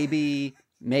maybe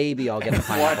I'll get a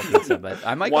pineapple pizza, but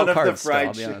I might one go of the cards still,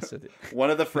 I'll fried be honest with you. one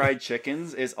of the fried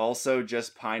chickens is also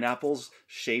just pineapples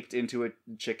shaped into a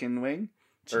chicken wing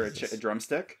or a Jesus.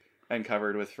 drumstick and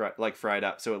covered with fried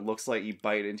up, so it looks like you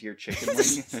bite into your chicken wing.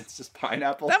 And it's just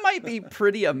pineapple. That might be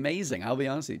pretty amazing. I'll be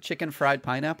honest with you. Chicken fried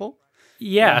pineapple.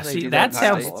 Yeah, They see do that that in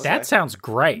sounds States. that sounds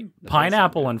great. That does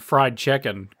Pineapple sound and fried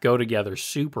chicken go together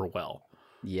super well.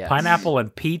 Yes. Pineapple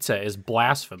and pizza is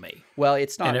blasphemy. Well,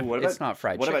 it's not. And What it's about- not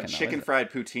fried What chicken. about though, chicken is it?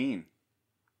 fried poutine?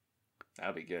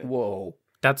 That'd be good. Whoa.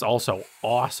 That's also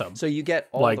awesome. So you get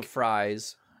all Like- the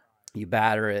fries, you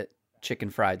batter it chicken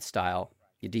fried style,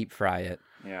 you deep fry it,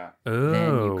 Yeah.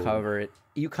 then you Ooh. cover it.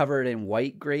 You cover it in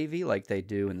white gravy like they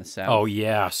do in the South. Oh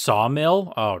yeah,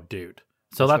 sawmill. Oh dude.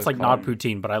 So That's that's what like not it's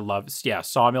poutine, but I love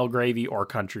sawmill gravy or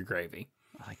country gravy.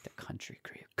 I like the country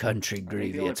gravy. Country I think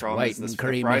gravy. the only It's problem white is and the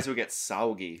creamy. fries would get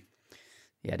soggy.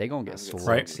 Yeah, they gonna get Fries would get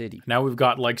swole Right. city. Now we've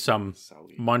got like some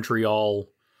Soggy. Montreal,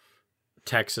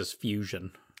 Texas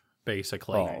fusion,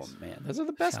 basically. Oh man, those are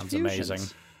the best Sounds fusions. amazing.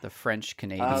 The French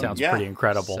Canadian. Sounds yeah. pretty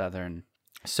incredible. Southern.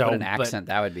 So What an but- accent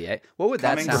that would be. Eh? What would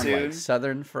that Coming sound soon. like?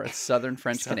 Southern French Southern.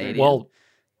 Canadian. well,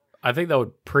 I think that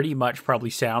would pretty much probably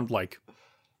sound like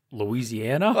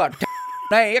Louisiana. Oh,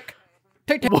 Nick.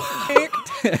 Nick.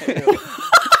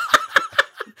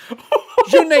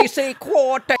 Je ne sais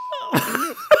quoi.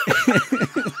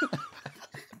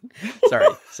 Sorry,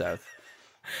 South.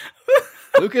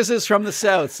 Lucas is from the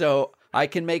South, so I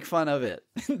can make fun of it.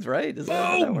 Right? Is that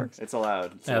how that works? It's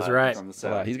allowed. It's That's allowed right. From the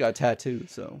Well, south. he's got a tattoo,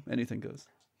 so anything goes.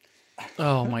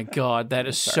 Oh my god, that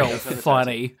is so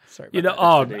funny. Sorry You know,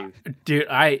 about oh, Dave.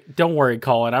 dude, don't worry,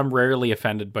 Colin. I'm rarely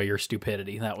offended by your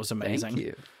stupidity. That was that. amazing.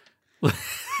 Thank you.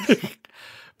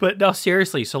 But no,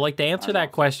 seriously. So, like, to answer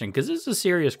that question, because this is a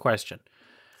serious question.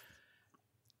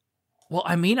 Well,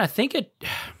 I mean, I think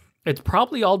it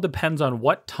probably all depends on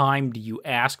what time do you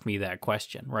ask me that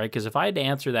question, right? Because if I had to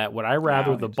answer that, would I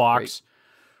rather Now, the it's box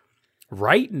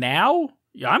right now?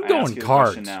 Yeah, I'm I ask going you the cards,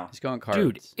 question now. He's going cards.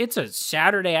 dude. It's a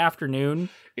Saturday afternoon,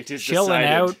 It is chilling decided.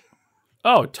 out.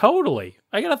 Oh, totally.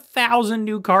 I got 1,000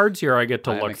 new cards here I get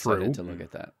to I'm look excited through. to look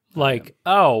at that. Like,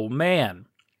 oh man,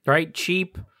 right?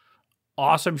 Cheap,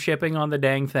 awesome shipping on the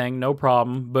dang thing, no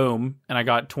problem. Boom, and I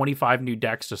got 25 new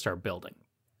decks to start building.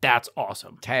 That's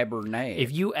awesome. Tabernacle.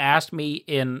 If you asked me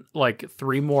in like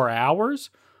 3 more hours,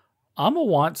 I'm gonna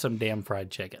want some damn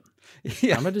fried chicken.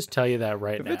 yeah. I'm gonna just tell you that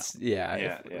right If now. it's if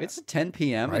Yeah. it's 10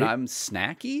 p.m. Right? and I'm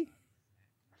snacky,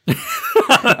 And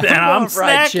I'm want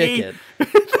fried snacky. chicken.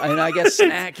 And I get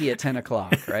snacky at 10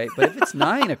 o'clock, right? But if it's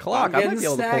 9 o'clock, I might be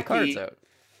able to pull getting cards snacky. out.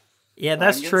 Yeah,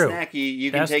 that's I'm getting true. Snacky.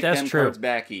 You can That's- take that's them true. cards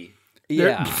backy.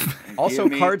 Yeah. also,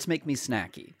 Give me- cards make me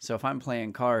snacky. So if I'm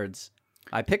playing cards,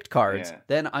 I picked cards, Yeah.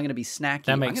 then I'm going to be snacky.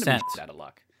 That makes I'm gonna sense. Be out of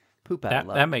luck. Poop out That of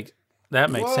luck. that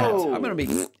makes sense. Whoa. I'm going to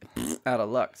be out of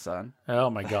luck, son. Oh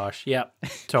my gosh. Yep.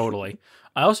 Totally.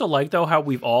 I also like though how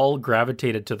we've all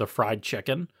gravitated to the fried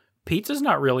chicken. Pizza's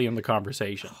not really in the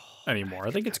conversation anymore.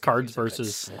 I think it's cards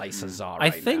versus Slice of za I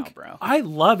right think now, bro. I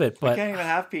love it, I but can't even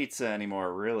have pizza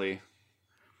anymore. Really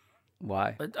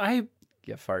Why? I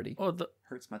Get farty.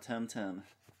 hurts my tum.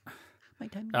 My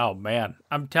tummy. oh man,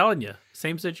 I'm telling you,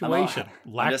 same situation.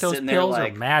 I'm just Lactose sitting there pills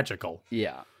like- are magical.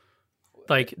 Yeah.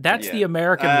 Like that's the Yeah.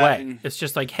 American way. It's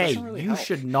just like, hey, doesn't really you help.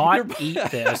 should not eat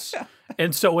this.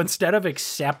 And so instead of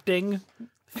accepting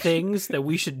things that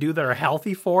we should do that are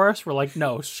healthy for us, we're like,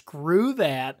 no, screw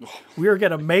that. We are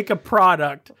going to make a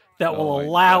product that will my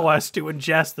allow us to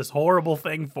ingest this horrible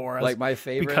thing for us. Like my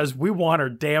favorite. because we want our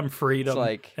damn freedom. It's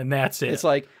like- and that's it. It's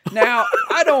like, now,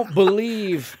 I don't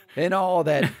believe in all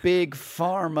that big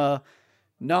pharma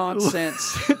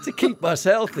nonsense to keep us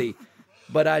healthy,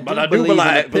 but I do believe in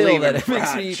a pill believe that in it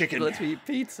makes fried me, chicken. lets me eat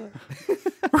pizza.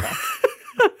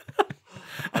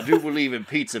 I do believe in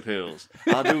pizza pills.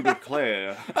 I do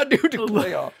declare. I do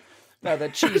declare. Now, the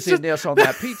cheesiness on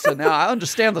that pizza. Now, I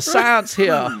understand the science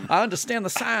here. I understand the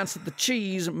science of the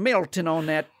cheese melting on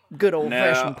that good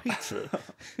old-fashioned pizza.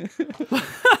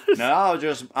 Now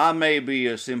I may be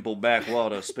a simple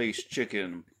backwater space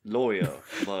chicken lawyer,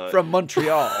 but From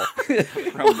Montreal.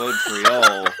 from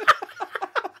Montreal.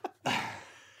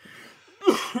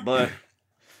 But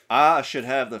I should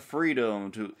have the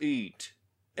freedom to eat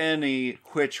any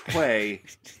which way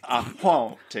I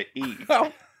want to eat.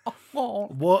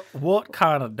 What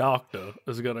kind of doctor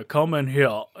is gonna come in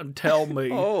here and tell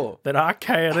me Oh. that I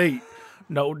can't eat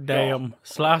no damn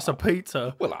slice of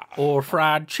pizza or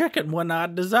fried chicken when I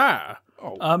desire?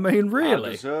 I mean, I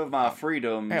really? deserve my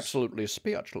freedoms Absolutely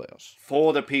speechless.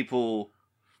 for the people,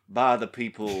 by the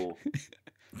people.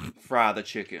 Fry the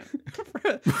chicken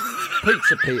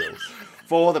Pizza pills.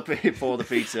 for the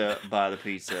pizza, by the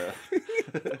pizza,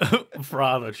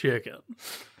 Fry the chicken.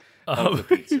 of the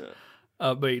pizza.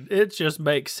 I mean, it just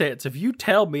makes sense. If you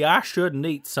tell me I shouldn't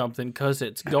eat something because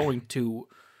it's going to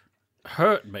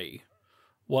hurt me,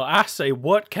 well, I say,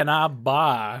 what can I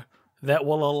buy that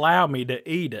will allow me to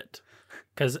eat it?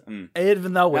 Because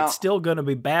even though Now- it's still going to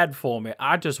be bad for me,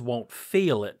 I just won't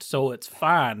feel it, so it's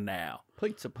fine now.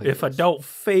 Pizza pills. If I don't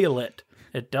feel it,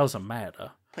 it doesn't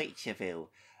matter. Pizzaville.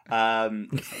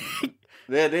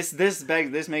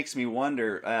 This makes me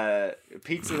wonder.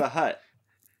 Pizza the Hut.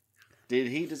 Did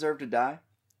he deserve to die?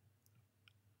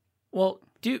 Well,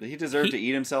 Did he deserve to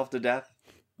eat himself to death?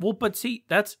 Well, but see,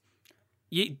 that's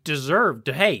you deserved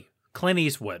to. Hey, Clint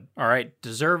Eastwood, all right,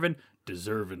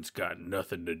 deserving's got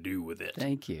nothing to do with it.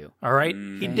 Thank you. All right,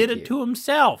 he Thank did it you. to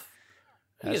himself.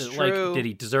 That's He, true. Like, did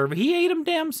he deserve it? He ate him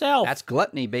damn self. That's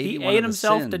gluttony, baby. he One ate of the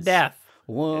himself to sins. death.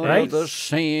 One Right? of the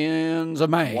sins of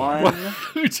man. One.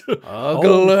 A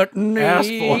gluttony ask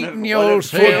for eating one of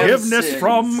yourself. Forgiveness sins.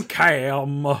 from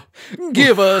Cam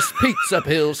Give us pizza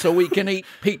pills so we can eat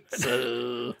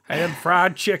pizza. and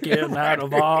fried chicken out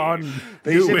of our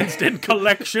They new should- instant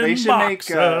collection they should box.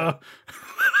 make,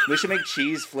 They should make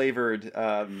cheese flavored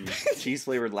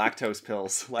lactose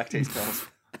pills.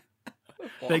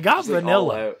 they got Just, like, all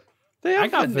vanilla. out. They I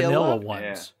have got vanilla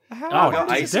ones. Yeah. How Oh, Got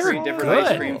does ice it they're cream, taste? different ice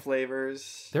good. cream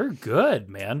flavors. They're good,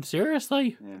 man.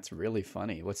 Seriously, It's really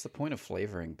funny. What's the point of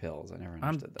flavoring pills? I never I'm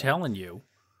understood that. telling you.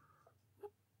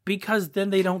 Because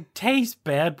then they don't taste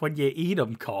bad when you eat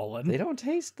them, Colin. They don't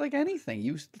taste like anything.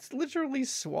 You literally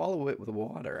swallow it with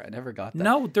water. I never got that.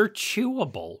 No, they're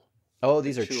chewable. Oh,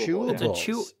 these are Chewable. chewables. It's a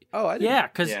chew- Oh, I didn't. Yeah,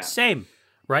 because Yeah. same,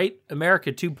 right?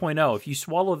 America 2.0. If you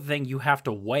swallow the thing, you have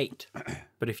to wait.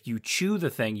 But if you chew the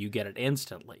thing, you get it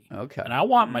instantly. Okay. And I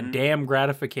want my damn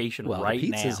gratification Well, right the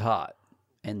pizza's now. hot,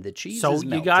 and the cheese So is you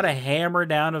melted. got to hammer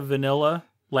down a vanilla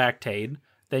lactate.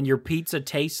 Then your pizza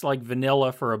tastes like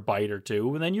vanilla for a bite or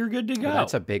two, and then you're good to go. Well,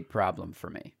 that's a big problem for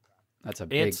me. That's a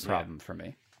big It's- problem for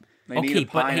me. They Okay, need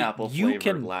a but hey, pineapple you flavored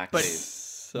can-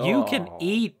 lactase. but You can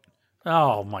eat.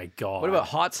 Oh my god! What about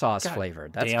hot sauce God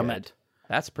flavored? That's damn good. it.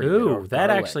 That's pretty good. Ooh, Or that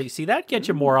garlic. actually see that gets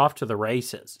you more off to the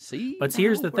races. See, But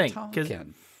here's now the we're thing, 'cause-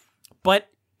 talking. But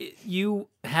you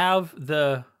have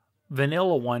the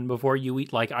vanilla one before you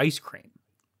eat like ice cream.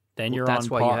 Then Well, you're that's on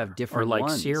why you par. have different or like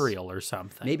ones. cereal or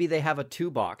something. Maybe they have a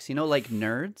 2-box. You know, like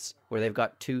Nerds, where they've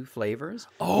got 2 flavors.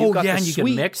 Oh You've got yeah, the and you can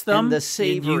sweet mix them. and the You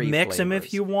savory. mix them if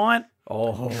flavors. you want.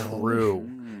 Oh, True.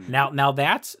 Now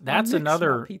that's Mix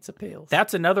another my pizza pills.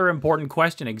 that's another important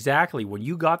question. Exactly. When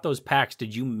you got those packs,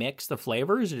 did you mix the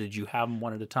flavors or did you have them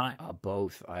one at a time?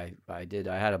 Both. I did.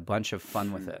 I had a bunch of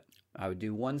fun with it. I would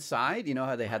do one side. You know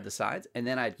how they had the sides, and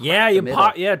then I'd Yeah, crack the you middle.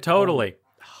 pop. Yeah, totally.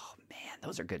 Man,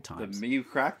 those are good times. You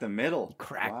crack the middle.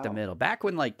 Crack the Wow. middle. Back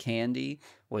when like candy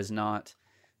was not,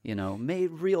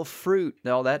 made real fruit.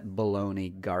 All that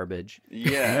baloney garbage.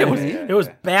 Yeah, It was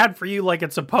bad for you, like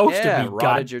it's supposed Yeah, to be. God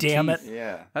rotted your damn it! teeth.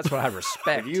 Yeah. That's what I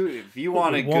respect. If you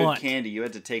wanted good want. candy, you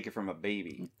had to take it from a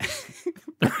baby.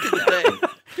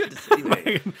 Good to see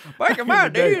that. Back in my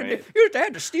day, Right. you used to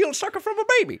have to steal a sucker from a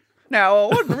baby. Now,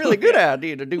 it wasn't a really good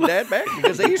idea to do that back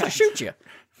because they used to shoot you.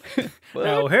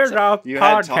 Now here's our You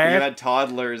had podcast.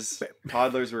 toddlers.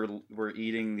 Toddlers were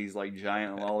eating these like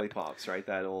giant lollipops, right?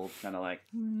 That old kind of like.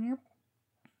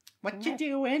 What you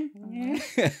doing?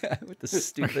 With the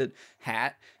stupid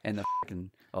hat and the fucking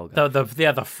God.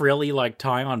 the frilly like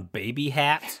tie on baby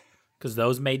hats because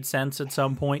those made sense at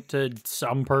some point to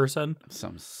some person.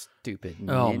 Some stupid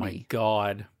Oh ninny. my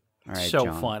god! All right, so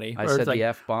John. funny. I Or it's said like- the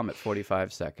F-bomb at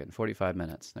 45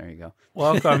 minutes. There you go.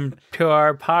 Welcome to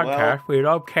our podcast. We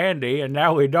love candy, and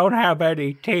now we don't have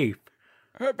any teeth.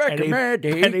 Back in my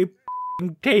day, Any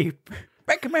f***ing teeth.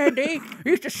 back in my day,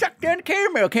 you used to suck down the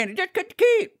caramel candy just cut the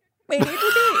kid. Man,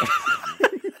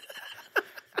 it did.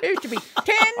 There used to be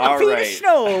 10 All feet right. of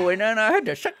snow, and then I had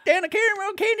to suck down the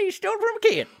caramel candy stolen from a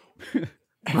kid.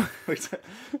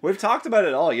 We've talked about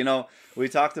it all. We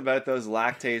talked about those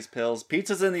lactase pills.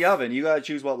 Pizza's in the oven. You gotta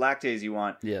choose what lactase you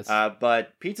want. Yes.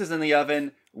 But pizza's in the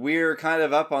oven. We're kind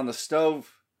of up on the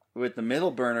stove with the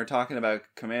middle burner talking about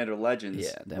Commander Legends.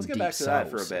 Yeah, them Let's get deep back to that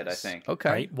for a bit. I sauces. think. Okay.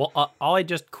 Right. Well, all I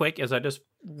just quick is I just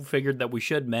figured that we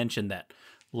should mention that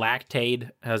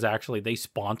Lactaid has actually, they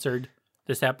sponsored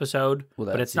this episode, Well,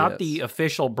 but it's not the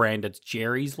official brand. It's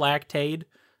Jerry's Lactaid,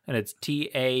 and it's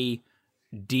TADE.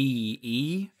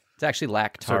 It's actually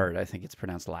lactard. I think it's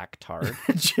pronounced lactard.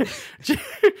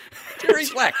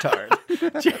 Jerry's lactard.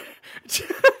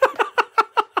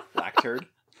 Lacturd.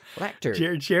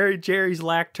 Lactard. Jerry's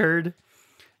Lacturd.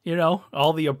 You know,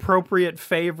 all the appropriate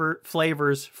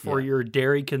flavors for your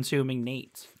dairy consuming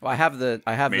needs. Well, I have the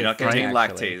May not thing, contain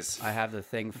actually. lactase. I have the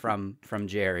thing from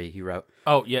Jerry. He wrote,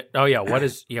 Oh yeah. What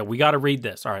is? Yeah, we got to read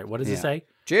this. All right. What does it say?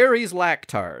 Jerry's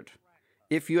lactard.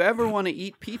 If you ever want to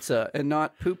eat pizza and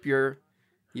not poop your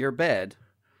bed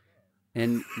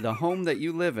in the home that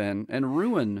you live in and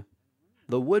ruin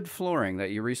the wood flooring that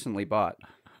you recently bought,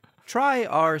 try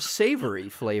our savory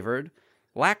flavored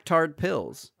lactard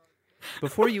pills.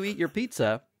 Before you eat your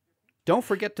pizza, don't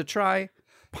forget to try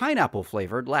pineapple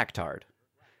flavored lactard.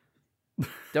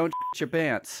 Don't your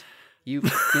pants. You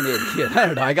fucking idiot. I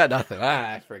don't know. I got nothing.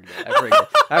 I frigged it.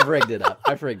 I've rigged it up.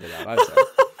 I'm sorry.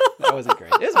 That wasn't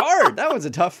great. It's hard. That was a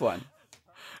tough one.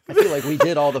 I feel like we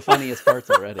did all the funniest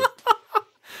parts already.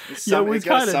 It's got a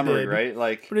kinda summary, did. right?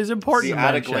 Like, But it's important the to at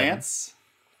a mention. glance,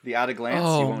 you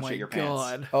won't shit your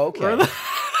pants. Okay.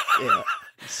 Yeah.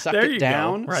 Suck There it you go,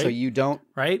 down so right? you don't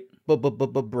Right?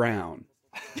 brown.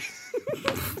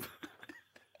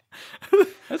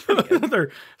 That's pretty good.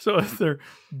 If they're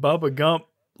Bubba Gump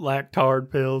Lactard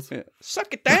pills. Yeah.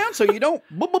 Suck it down so you don't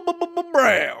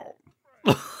brown.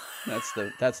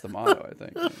 That's the motto, I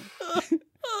think.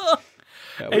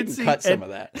 Yeah, we And can see- cut some and- of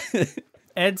that.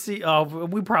 And see, oh,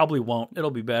 we probably won't.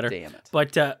 It'll be better. Damn it.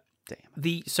 But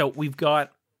Damn. so we've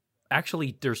got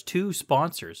actually there's two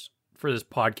sponsors for this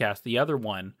podcast. The other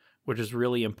one, which is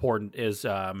really important, is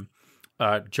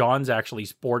John's actually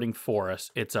sporting for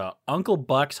us. It's Uncle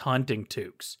Buck's hunting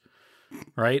toques.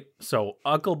 Right? So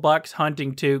Uncle Buck's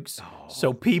hunting toques,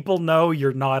 so people know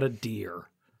you're not a deer.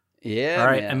 Yeah, All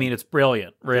right. man. I mean, it's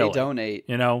brilliant. Really. They donate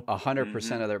You know?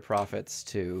 100% of their profits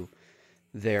to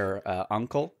their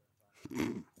uncle.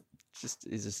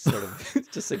 He's just sort of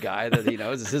just a guy that he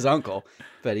knows. It's his uncle,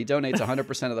 but he donates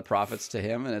 100% of the profits to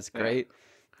him, and it's great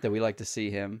that we like to see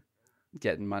him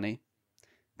getting money.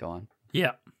 Go on.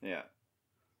 Yeah. Yeah.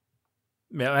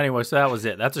 Yeah. Anyway, so that was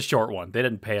it. That's a short one. They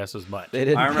didn't pay us as much. They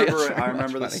didn't. I pay us remember. very I much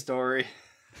remember the money. story.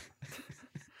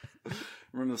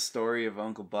 Remember the story of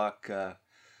Uncle Buck.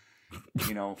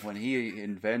 When he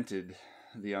invented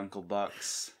the Uncle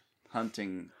Buck's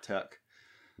hunting tuck.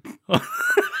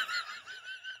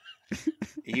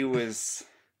 He was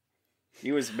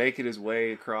making his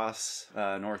way across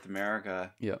North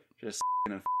America, Yep. just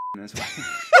and his way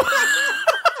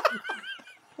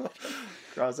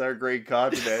across our great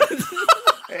continent.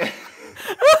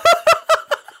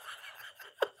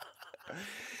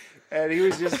 And he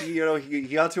was just, he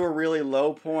got to a really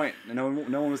low point, and no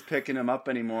one was picking him up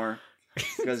anymore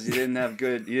because he didn't have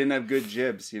good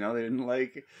jibs. They didn't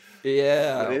like.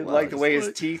 Yeah. They didn't well, like the way it's-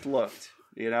 his teeth looked.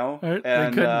 Right?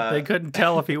 And, They couldn't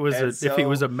tell if he was and if he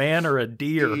was a man or a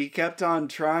deer. He kept on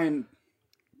trying.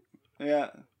 Yeah,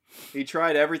 he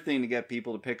tried everything to get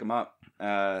people to pick him up.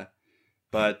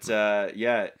 But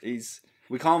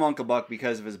we call him Uncle Buck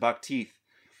because of his buck teeth.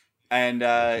 And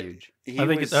huge. I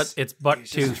think it's buck he was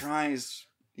just tooth. trying.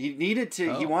 He needed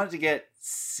to. He Oh. wanted to get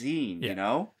seen.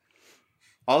 Yeah.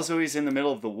 Also, he's in the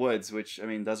middle of the woods, which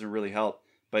doesn't really help.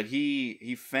 But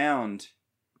he found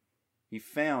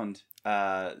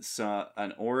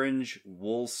an orange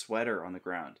wool sweater on the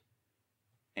ground,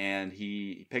 and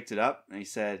he picked it up and he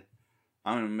said,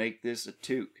 "I'm gonna make this a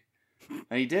toque,"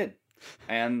 and he did.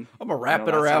 And I'm gonna wrap it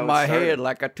that's how around it my started. head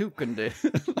like a toucan did,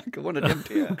 like one of them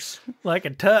Yeah. toques. Like a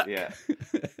tuck. Yeah,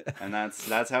 and that's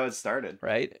how it started.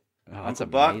 Right? Oh, that's Uncle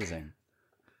Buck. amazing.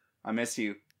 I miss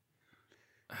you.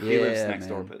 Yeah, He lives next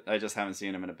door, man. but I just haven't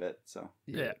seen him in a bit. So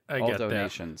Yeah, I All get that.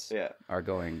 donations yeah, are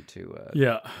going to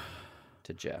Yeah.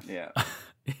 Jeff. yeah.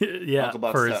 Yeah. Uncle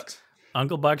Buck's for his tucks.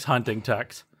 Uncle Buck's hunting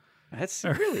tucks. That's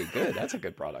really good. That's a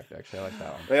good product, actually. I like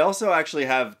that one. They also actually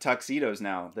have tuxedos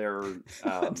now. They're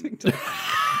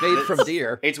Made from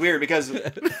deer. it's weird because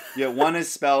one is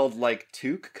spelled like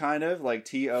toque, kind of like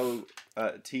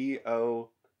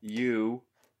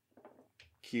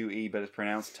TOUQE, but it's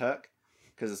pronounced tuck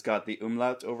because it's got the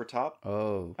umlaut over top.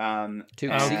 Oh.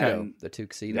 Tuxedo. Tuxedo. The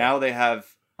tuxedo. Now they have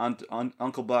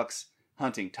Uncle Buck's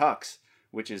hunting tux,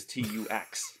 which is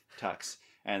TUX tux,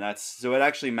 and so it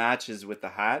actually matches with the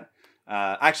hat.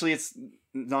 Actually, it's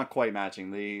not quite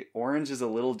matching. The orange is a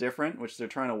little different, which they're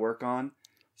trying to work on.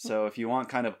 So if you want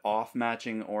kind of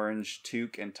off-matching orange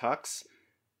toque and tux,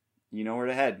 you know where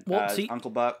to head. Well, see- Uncle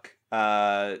Buck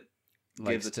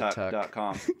Likes to tuck.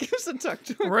 givethetuck.com. Gives a tuck.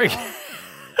 Right.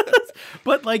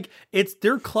 But like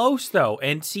they're close though.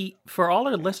 And see, for all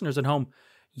our listeners at home,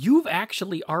 you've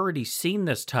actually already seen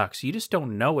this tux. You just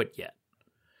don't know it yet.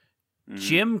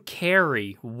 Jim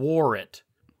Carrey wore it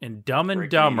in Dumb and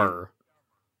Dumber.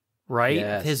 Right?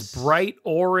 Yes. His bright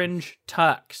orange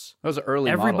tux. That was an early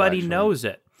model, Everybody actually. knows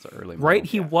it. It's an early model. Right?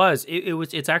 He was.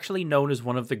 It's actually known as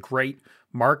one of the great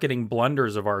marketing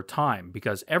blunders of our time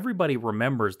because everybody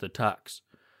remembers the tux.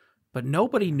 But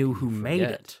nobody knew who made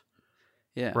forget. it.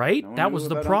 Yeah. Right? No one that knew was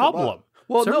the about Uncle problem. Buck.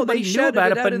 Well, So no, everybody they knew shouted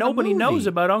about it it, out but in the nobody knows movie.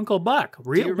 about Uncle Buck.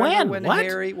 Do you remember when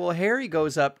What? Harry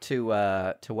goes up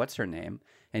to what's her name,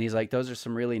 and he's like, "Those are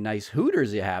some really nice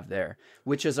Hooters you have there,"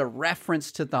 which is a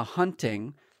reference to the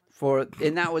hunting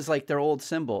and that was like their old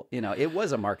symbol. You know, it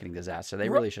was a marketing disaster. They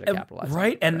really should have capitalized.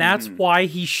 Right, on it. and that's why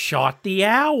he shot the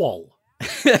owl.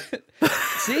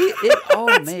 See, it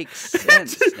all makes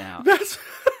sense now.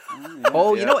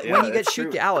 Oh, you know what? When you get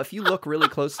shoot the owl, if you look really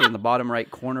closely in the bottom right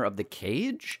corner of the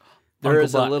cage, there Uncle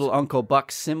is a Buck. little Uncle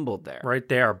Buck symbol there. Right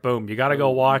there, boom. You got to go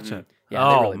watch it. Yeah, they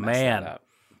oh really messed man. that up.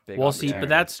 Big Well, see, opportunity but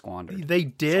that's squandered. they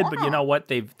did, but you know what?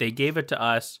 They gave it to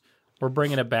us. We're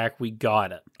bringing it back. We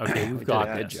got it. Okay, we've They got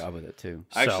did a good this. job with it too.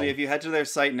 Actually, So- if you head to their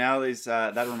site now,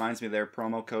 that reminds me, their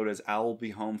promo code is "Owl will be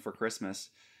home for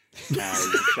Christmas." You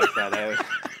can check that out.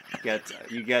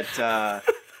 You get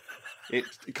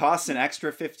it costs an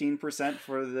extra 15%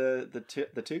 for the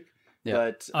toque, Yeah.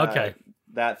 but Okay.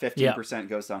 that 15%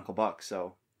 goes to Uncle Buck.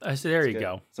 So So there you good.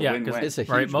 go. It's a Yeah, win-win. 'cause- It's a huge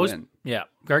right, most win. yeah,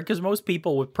 because most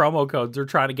people with promo codes are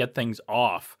trying to get things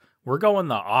off. We're going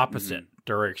the opposite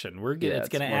direction. Yeah, it's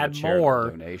going to more of a add charitable more.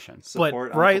 donation. But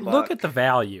support right, Uncle look Buck, at the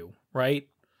value. Right,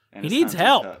 and he it's needs time to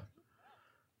help. cut.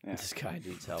 Yeah. This guy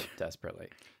needs help desperately.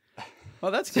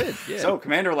 Well, that's good. Yeah. So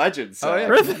Commander Legends. oh yeah,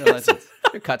 Really? Commander Legends.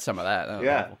 Should cut some of that. That was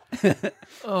Yeah. awful.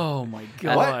 Oh my What?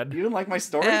 god. You didn't like my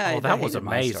story? Yeah, Oh, I that was hated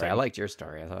my story. amazing. I liked your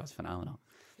story. I thought it was phenomenal.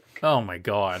 Oh my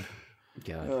god.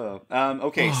 God.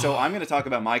 Okay, so I'm going to talk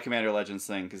about my Commander Legends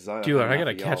thing because Dude, I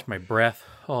gotta catch my breath.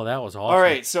 Oh, that was awesome. All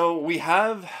right, so we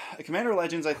have Commander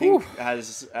Legends. I think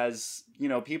as you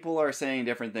know, people are saying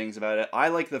different things about it. I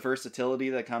like the versatility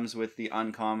that comes with the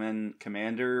uncommon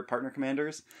partner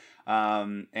commanders,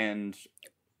 and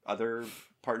other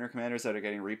partner commanders that are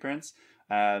getting reprints.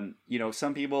 You know,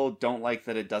 some people don't like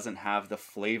that it doesn't have the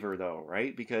flavor though,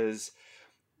 right? Because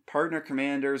partner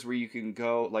commanders where you can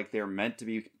go like they're meant to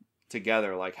be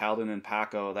together, like Halden and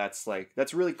Paco, that's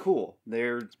really cool.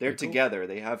 They're together.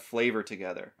 They have flavor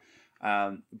together.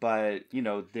 But you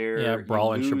know,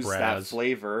 Brawl and you lose that Shabraz.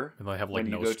 flavor And they have like when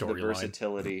you no go to the storyline.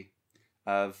 versatility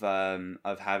of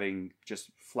having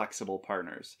just flexible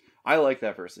partners. I like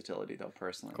that versatility though,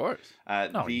 personally. Of course.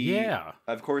 Oh, yeah.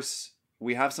 Of course,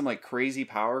 we have some like crazy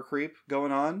power creep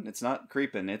going on. It's not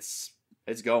creeping. It's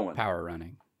going. Power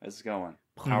running. It's going.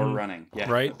 Power running. Yeah.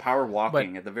 Right. Power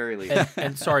walking at the very least.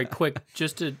 And sorry, quick,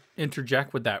 just to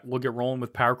interject with that, we'll get rolling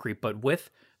with power creep, but with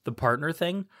the partner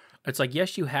thing, it's like,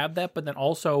 yes, you have that, but then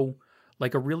also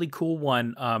like a really cool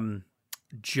one,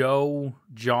 Joe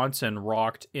Johnson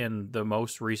rocked in the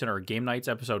most recent or Game Nights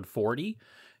episode 40.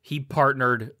 He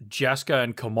partnered Jessica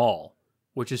and Kamal,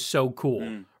 which is so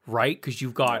cool, right? Because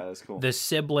you've got that's cool. the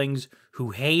siblings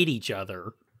who hate each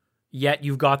other, yet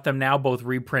you've got them now both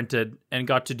reprinted and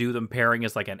got to do them pairing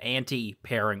as like an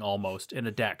anti-pairing almost in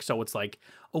a deck. So it's like,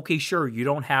 okay, sure, you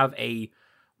don't have a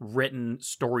written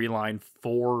storyline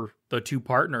for the two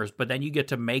partners, but then you get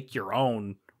to make your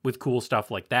own with cool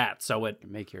stuff like that. So it,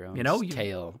 Make your own You know,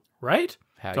 tale. right?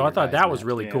 How So I your thought guys that was met.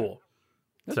 really Yeah. cool.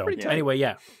 So pretty tight. anyway,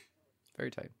 yeah. Very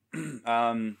tight.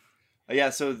 Yeah,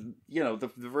 so you know the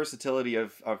versatility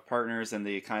of partners and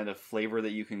the kind of flavor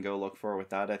that you can go look for with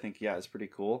that, I think, yeah, is pretty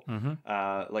cool.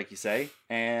 Like you say,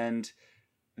 and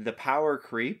the power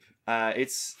creep. I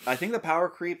think the power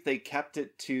creep, they kept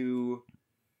it to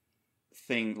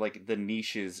like the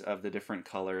niches of the different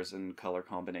colors and color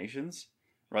combinations,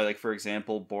 right? Like for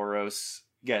example, Boros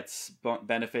gets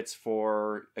benefits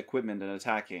for equipment and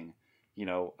attacking. You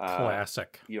know,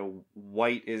 Classic. you know,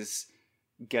 white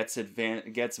gets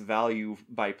value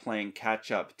by playing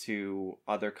catch up to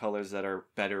other colors that are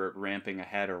better at ramping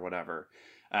ahead or whatever.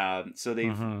 So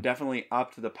they've definitely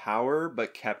upped the power,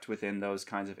 but kept within those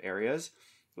kinds of areas.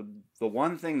 The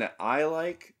one thing that I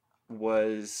like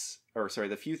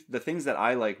the things that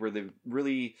I like were the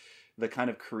kind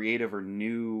of creative or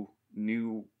new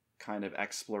kind of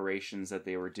explorations that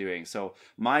they were doing. So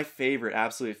my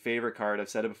absolute favorite card, I've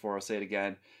said it before, I'll say it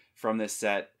again, from this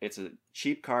set, it's a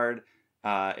cheap card.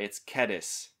 It's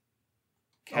Kedis.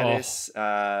 Kedis,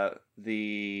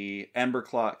 the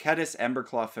Emberclaw, Kedis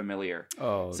Emberclaw Familiar.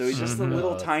 Oh, So he's just a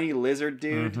little tiny lizard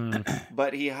dude, Mhm.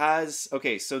 but he has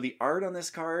so the art on this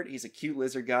card, he's a cute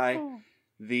lizard guy.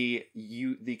 The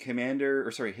commander,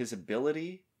 or sorry, his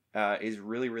ability is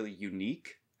really, really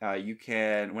unique. You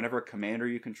can, whenever a commander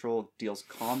you control deals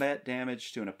combat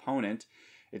damage to an opponent,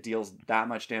 it deals that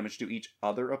much damage to each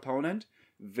other opponent.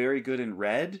 Very good in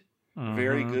red.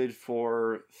 Very Mhm. good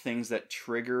for things that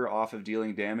trigger off of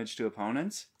dealing damage to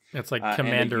opponents. It's like and a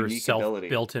Commander's unique ability.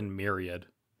 self-built-in Myriad,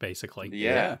 basically.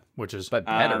 Yeah. Which is but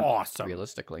better, awesome.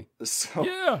 realistically. So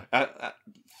Yeah.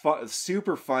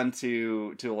 super fun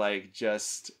to like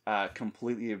just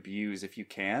completely abuse if you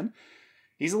can.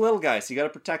 He's a little guy, so you got to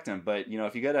protect him. But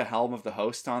if you got a Helm of the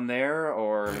Host on there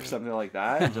or something like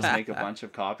that, just make a bunch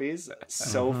of copies.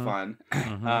 So fun.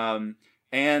 Mhm.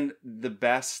 And the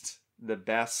best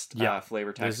Yeah,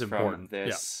 flavor this is text from important.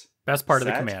 this. Best part of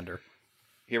the set. Commander.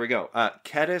 Here we go.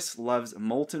 Kedis loves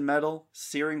molten metal,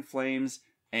 searing flames,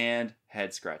 and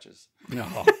head scratches. No.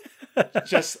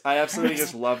 I absolutely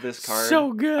just love this card.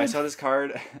 So good. I saw this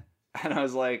card and I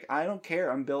was like, I don't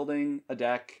care. I'm building a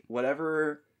deck,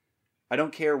 whatever. I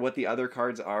don't care what the other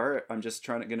cards are. I'm just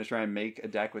gonna try and make a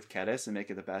deck with Kedis and make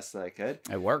it the best that I could.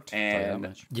 It worked. I'll tell you that And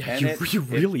much. Yeah, and you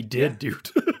really did, dude.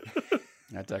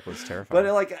 That deck was terrifying.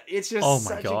 But it's just Oh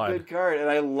my such God. a good card, and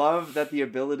I love that the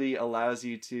ability allows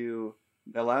me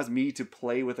to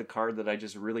play with a card that I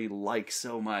just really like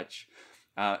so much.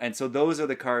 And so those are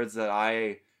the cards that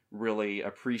I really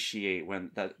appreciate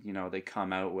when they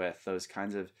come out with those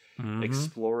kinds of Mhm.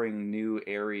 exploring new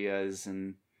areas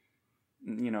and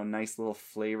nice little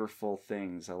flavorful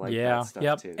things. I like Yeah, that stuff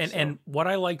yep. too. And what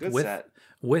I liked good with set.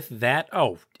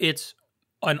 that, it's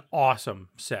an awesome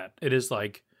set. It is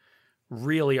like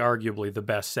really arguably the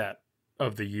best set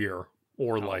of the year,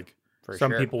 or like for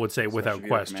some sure. people would say Especially without if you're a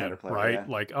question, Commander player, right? yeah.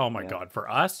 Like, oh my Yeah. God, for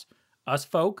us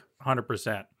folk,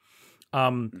 100%.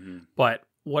 Mhm. But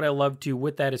what I love too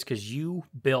with that is because you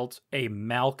built a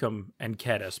Malcolm and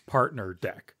Kedis partner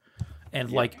deck.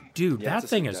 And like, dude, Yeah, that it's a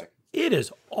thing sick is, deck. it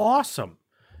is awesome.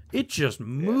 It just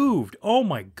moved. Oh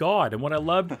my God. And what I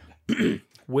loved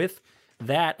with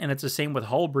that, and it's the same with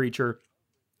Hull Breacher,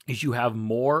 is you have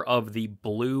more of the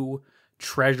blue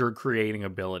treasure creating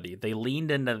ability. They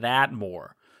leaned into that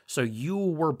more. So you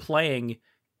were playing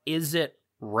Izzet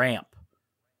Ramp.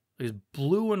 It was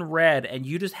blue and red, and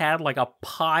you just had like a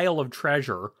pile of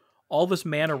treasure. All this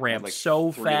mana ramp Like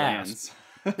so 3 fast.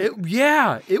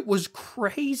 lands. It was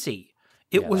crazy.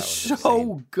 It Yeah, was that was so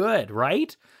insane. good,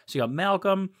 right? So you got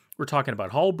Malcolm. We're talking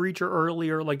about Hull Breacher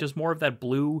earlier, like just more of that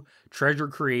blue treasure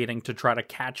creating to try to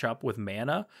catch up with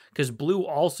mana. Because blue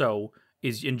also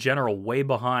is in general way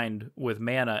behind with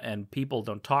mana, and people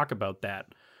don't talk about that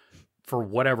for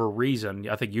whatever reason.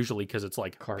 I think usually because it's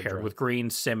like Card paired draw. with green,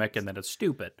 Simic, and then it's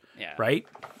stupid, Yeah. right?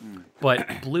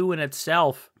 But blue in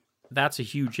itself, that's a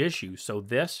huge issue. So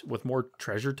this, with more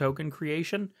treasure token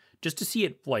creation, just to see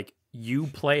it like you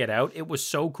play it out, it was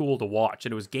so cool to watch.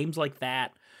 And it was games like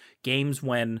that, games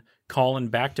when Colin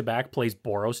back-to-back plays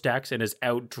Boros decks and is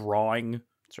out drawing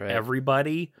That's right.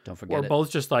 everybody. Don't forget We're it. both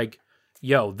just like,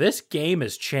 yo, this game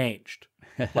has changed.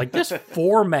 Like this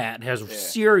format has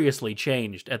seriously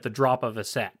changed at the drop of a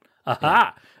set.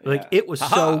 Aha! Like it was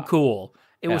so cool.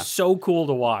 It was so cool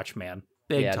to watch, man.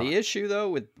 Big yeah, time. the issue though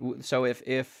with so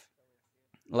if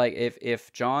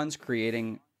John's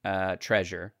creating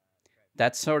treasure,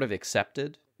 that's sort of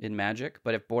accepted in Magic.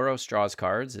 But if Boros draws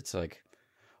cards, it's like,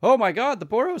 oh my God, the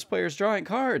Boros player's drawing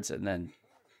cards, and then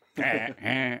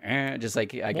just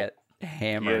like I get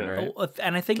hammered. Yeah. Right? Oh,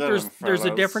 and I think That there's one a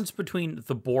follows. difference between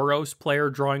the Boros player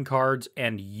drawing cards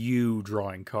and you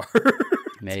drawing cards.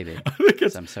 Maybe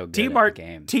Because I'm so good Team at Arch the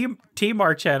game. Team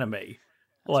Arch Enemy.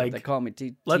 They Like call me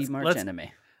Team let's- Arch let's-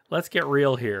 Enemy. let's get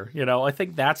real here. I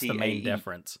think that's the main TAE.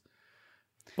 difference.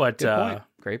 But Good point.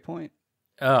 Great point.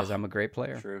 Because I'm a great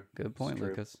player. True. Good point, True.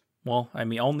 Lucas. well, I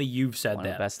mean, only you've said One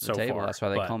of that the best at so the table. far. That's why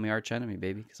they but- call me Arch Enemy,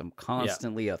 baby. Because I'm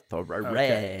constantly a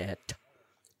threat.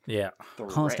 Yeah.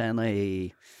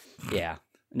 Constantly. Yeah.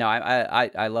 No,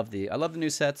 I love the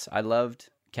new sets. I loved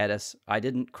Kedis. I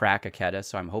didn't crack a Kedis,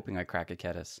 so I'm hoping I crack a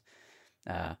Kedis.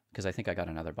 Because I think I got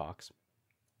another box.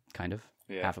 Kind of.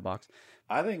 Yeah. Half a box.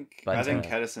 I think But,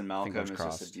 Kedis and Malcolm fingers is just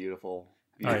crossed. a beautiful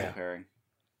yeah. pairing.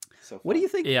 So What do fun. you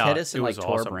think Yeah, Kedis it and like was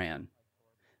awesome. Torbran?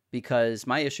 Because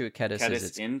my issue with Kedis is Kedis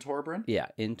it's in Torbran? yeah,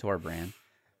 in Torbran.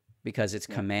 Because it's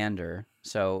commander.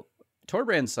 So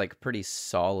Torbran's like pretty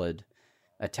solid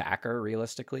attacker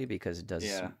realistically because it does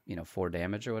Yeah. 4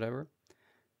 damage or whatever.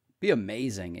 Be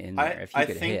amazing in there if you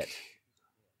could hit.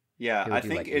 Yeah, It would I do,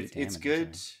 think like, 8 it's damage or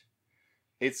good.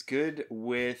 It's good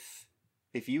with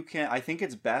if you can, I think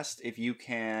it's best if you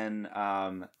can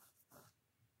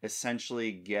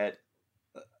essentially get,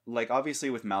 like, obviously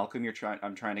with Malcolm,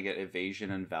 I'm trying to get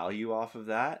evasion and value off of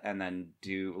that, and then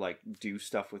do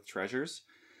stuff with treasures.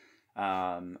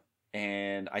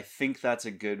 And I think that's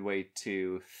a good way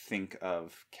to think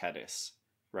of Kedis,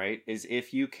 right? Is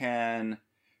if you can,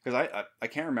 because I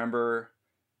can't remember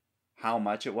how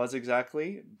much it was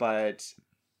exactly, but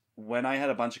when I had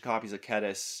a bunch of copies of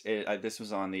Kedis, this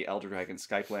was on the Elder Dragon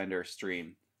Skypelander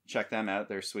stream. Check them out;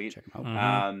 they're sweet. Check them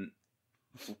out.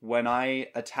 When I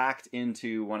attacked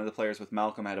into one of the players with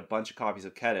Malcolm, I had a bunch of copies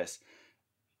of Kedis.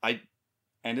 I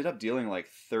ended up dealing like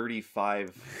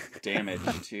 35 damage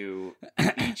to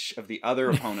each of the other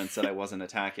opponents that I wasn't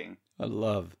attacking. I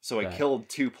love. So I that. killed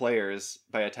 2 players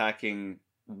by attacking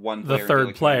one The player. and third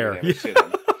dealing player. damage to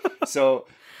them. So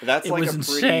that's It like a was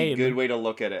pretty insane. good way to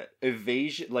look at it.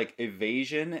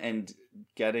 Evasion and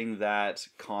getting that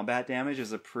combat damage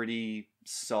is a pretty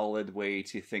solid way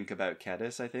to think about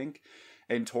Kedis, I think.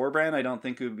 And Torbrand, I don't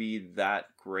think it would be that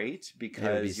great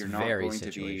because you're not very going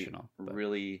to be situational, but-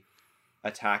 really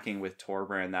attacking with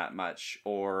Torbrand that much.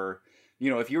 Or,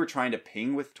 if you were trying to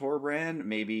ping with Torbrand,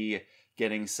 maybe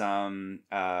getting some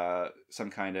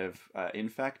kind of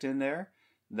infect in there,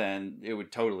 then it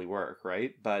would totally work,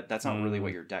 right? But that's not really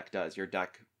what your deck does. Your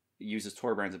deck uses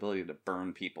Torbrand's ability to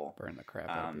burn people. Burn the crap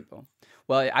out of people.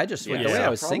 Well, I just the way I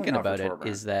was probably thinking not for about it Torbrand.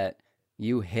 is that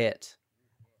you hit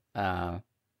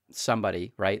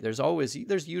somebody, right?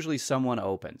 There's usually someone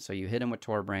open. So you hit him with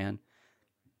Torbrand,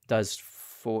 does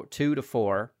 2 to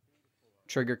 4,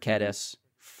 trigger Kedis,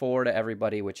 4 to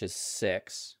everybody, which is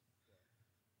 6.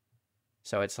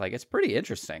 So it's pretty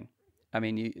interesting. I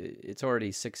mean, it's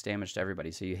already 6 damage to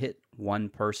everybody. So you hit one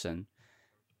person,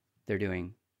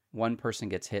 one person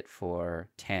gets hit for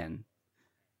 10.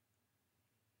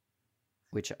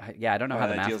 Which, I don't know how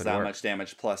the math deals would that work. much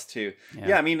damage plus 2.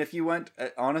 Yeah, I mean, if you went,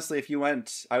 honestly,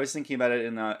 I was thinking about it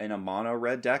in a mono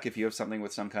red deck. If you have something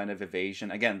with some kind of evasion,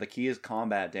 again, the key is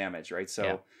combat damage, right?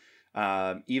 So,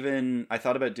 even I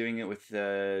thought about doing it with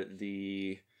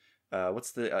the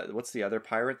what's the other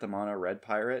pirate, the mono red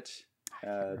pirate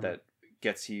that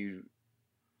gets you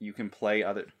can play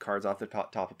other cards off the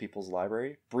top of people's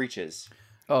library. Breaches.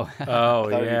 Oh, I thought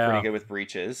it'd be yeah. pretty good with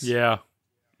Breaches. Yeah.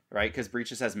 Right, because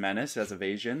Breaches has menace, has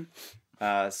evasion.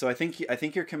 So I think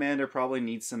your commander probably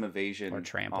needs some evasion Or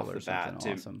trample off or the bat something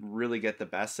to awesome. really get the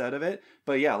best out of it.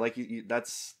 But yeah,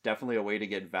 that's definitely a way to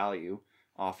get value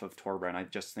off of Torbrand. I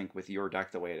just think with your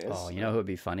deck the way it is, Oh, you know who would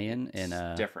be funny in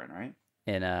it's different, right?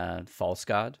 in False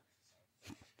God?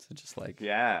 So just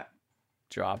Yeah,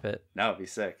 drop it. that would be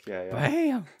sick. Yeah.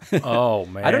 Bam. Oh,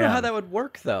 man. I don't know how that would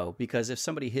work though, because if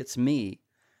somebody hits me,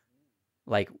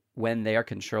 like when they are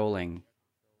controlling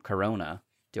Corona,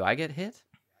 do I get hit?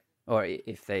 Or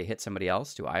if they hit somebody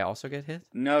else, do I also get hit?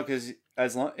 No, because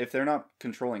if they're not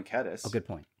controlling Kedis, Oh, good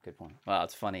point. Good point. Well,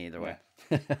 it's funny either way.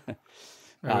 Yeah.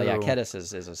 Yeah, Ooh. Kedis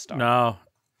is a star. No,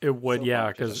 it would, So yeah,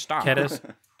 much. because It's a star. Kedis,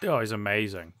 he's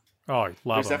amazing. Oh, I love there's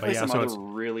him. But definitely yeah, some so other it's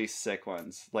really sick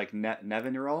ones, like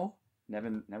Nevinirol,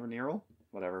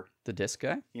 whatever. The disc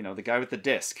guy? The guy with the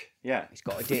disc. Yeah, He's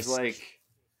got a He's disc. like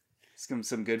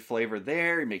some good flavor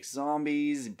there. He makes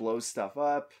zombies. He blows stuff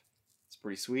up. It's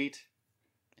pretty sweet.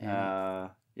 And-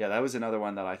 Yeah, that was another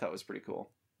one that I thought was pretty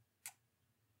cool.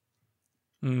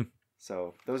 Mm.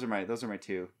 So those are my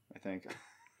 2, I think.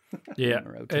 yeah. in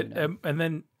a row too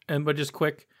now. But just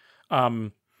quick,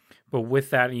 but with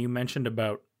that, you mentioned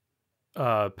about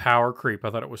power creep. I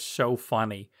thought it was so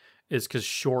funny, is because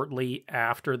shortly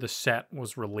after the set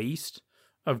was released,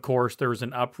 of course, there was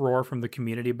an uproar from the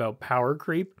community about power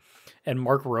creep, and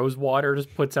Mark Rosewater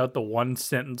just puts out the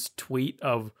 1-sentence tweet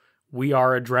of "We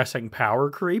are addressing power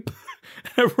creep,"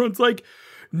 and everyone's like,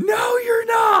 "No, you're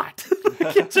not."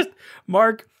 It's just,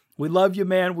 Mark, we love you,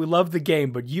 man. We love the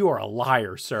game, but you are a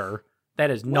liar, sir.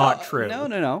 That is not true.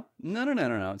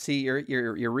 No. See,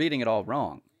 you're reading it all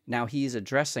wrong. Now he's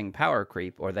addressing power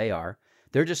creep, or they are.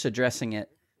 They're just addressing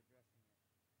it.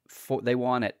 They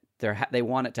want it. They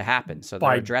want it to happen, so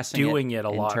By they're addressing doing it a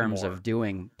in lot terms more. of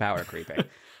doing power creeping.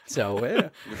 So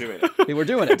We're doing it. we're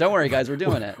doing it. Don't worry, guys. We're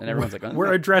doing it. And everyone's like,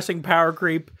 We're addressing power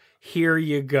creep. Here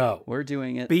you go. we're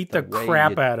doing it. Beat the way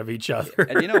crap you- out of each other.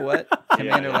 And you know what?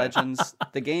 Commander yeah. Legends,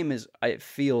 the game it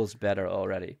feels better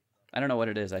already. I don't know what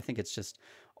it is. I think it's just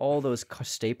all those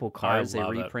staple cards they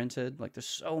love it. reprinted. Like there's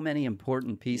so many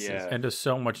important pieces. Yeah. And just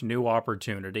so much new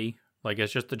opportunity. Like,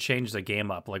 it's just to change the game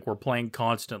up. Like, we're playing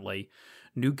constantly.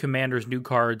 New commanders, new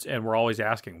cards, and we're always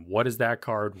asking, what is that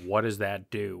card? What does that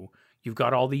do? You've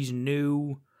got all these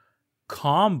new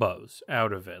combos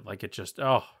out of it. Like, it just,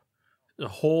 a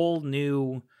whole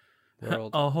new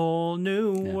World. A whole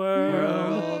new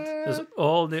world. This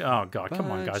all new. Oh God,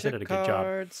 come on, guys, I did a good job.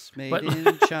 Cards made But-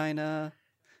 in China.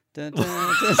 Dun,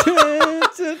 dun, dun,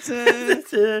 dun, dun,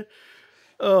 dun.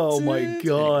 Oh my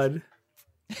God.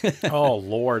 Oh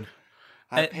Lord.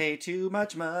 I pay too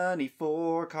much money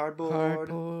for cardboard.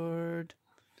 Cardboard.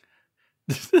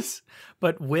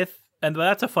 But with, and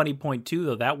that's a funny point too,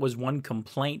 though. That was one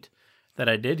complaint that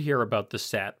I did hear about the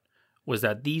set, was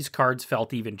that these cards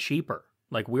felt even cheaper.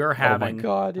 Like we're having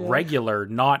God, yeah. regular,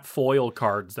 not foil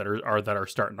cards that are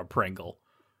starting to pringle.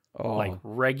 Oh. Like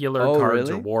regular Oh, cards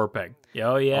really? are warping.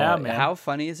 Oh yeah, Oh, man. How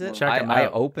funny is it? Check 'em I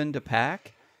out. opened a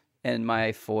pack and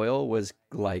my foil was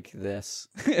like this.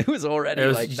 It was already It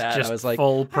was like that. just I was like,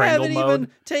 full I haven't Pringle mode.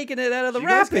 even taken it out of the Did you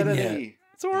guys wrapping get yet. any?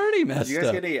 It's already Did messed you guys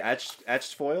up. get any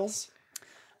etched foils?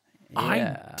 Yeah, I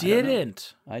don't know.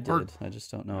 didn't. I Or- did. I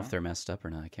just don't know if they're messed up or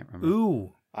not. I can't remember.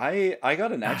 Ooh. I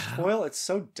got an etched foil. It's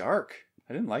so dark.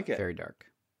 I didn't like it. Very dark.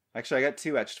 Actually, I got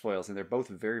 2 etched foils, and they're both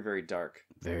very, very dark.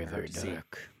 Very, Hard very to see.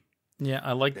 dark. Yeah,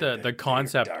 I like They're the very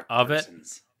concept dark of it.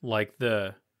 persons. Like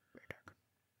the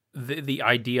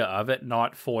idea of it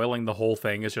not foiling the whole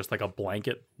thing is just like a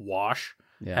blanket wash,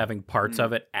 Yeah. having parts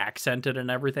of it accented and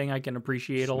everything. I can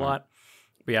appreciate a Smart. lot.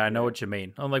 But yeah, I know what you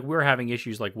mean. And like we're having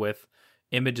issues like with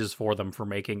images for them for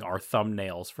making our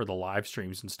thumbnails for the live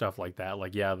streams and stuff like that.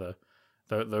 Like yeah,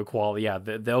 the quality, yeah,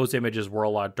 those images were a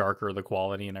lot darker, the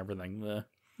quality and everything.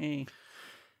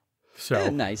 So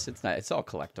Nice. It's nice. It's all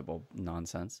collectible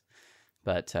nonsense.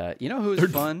 But you know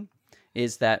who's fun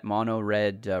is that mono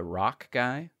red rock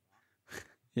guy.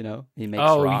 You know, he makes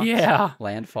oh rocks. yeah,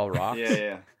 Landfall rocks.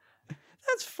 Yeah.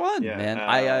 That's fun, Yeah, man.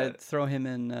 I throw him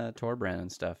in Torbrand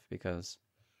and stuff because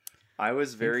I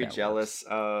was very that jealous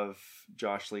of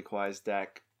Josh Lee Kwai's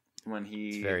deck when he.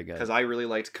 It's very good. Because I really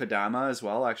liked Kodama as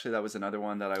well. Actually, that was another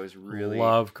one that I was really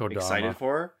love Kodama. excited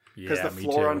for. Because Yeah, the me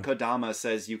floor too. on Kodama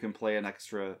says you can play an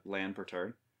extra land per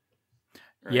turn.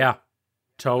 Right? Yeah,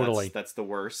 totally. That's the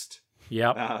worst.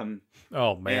 Yep.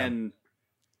 Oh man.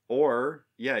 Or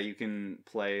you can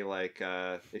play like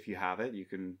if you have it, you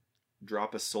can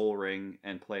drop a soul ring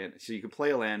and play it. So you can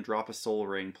play a land, drop a soul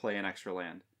ring, play an extra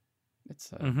land. it's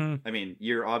hmm I mean,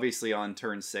 you're obviously on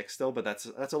turn 6 still, but that's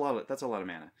a lot of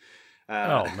mana.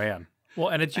 Oh man. Well,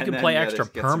 and it's you and can then, play yeah, extra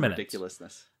there's- get some permanents.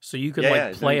 ridiculousness. So you could Yeah, like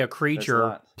yeah, play there's a a creature,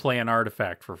 lot. play an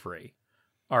artifact for free.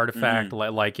 Artifact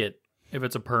like it if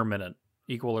it's a permanent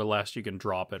equal or less, you can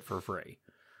drop it for free.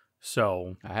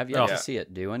 So I have yet Oh. to see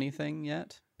it do anything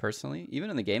yet. Personally,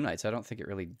 even in the game nights, I don't think it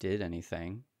really did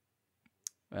anything.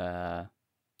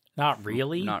 not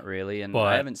really. Not really, and but,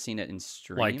 I haven't seen it in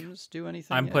streams do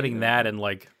anything. I'm yet putting either. that in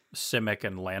like Simic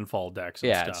and Landfall decks and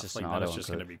Yeah, stuff. it's just like an that auto is just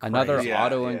going to be include. crazy. Another Yeah,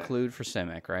 auto yeah. include for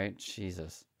Simic, right?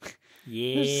 Jesus,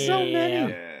 Yeah. There's so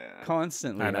many. Yeah.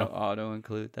 constantly I know. auto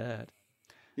include that.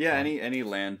 Yeah, any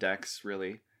land decks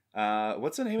really.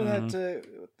 What's the name of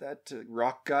that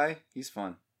rock guy? He's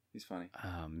fun. He's funny.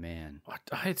 Oh man, What?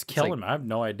 It's killing me. I have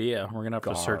no idea. We're going to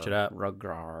have to search it up.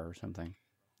 Rugrar or something.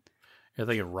 You're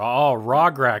thinking,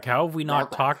 Rograk. How have we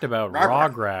not Rograk. talked about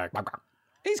Rograk. Rograk?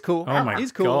 He's cool. Oh my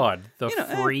He's cool. god. The You know,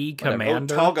 free whatever.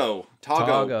 commander. Togo.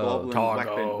 Togo. Goblin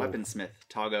Togo. Weaponsmith.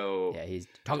 Togo. Yeah, he's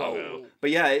Togo.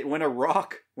 But yeah, when a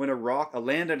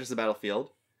land enters the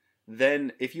battlefield,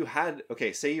 then if you had,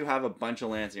 say you have a bunch of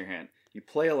lands in your hand, you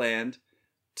play a land,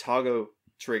 Togo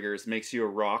triggers, makes you a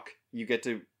rock, you get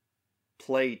to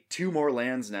play 2 more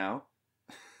lands now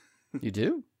You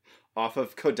do? off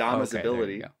of Kodama's Okay, there you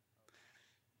ability. go.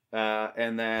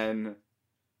 And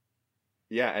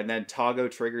then Togo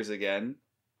triggers again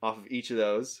off of each of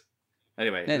those.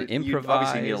 Anyway, And you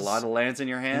obviously need a improvise- lot of lands in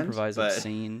your hand. Improvise but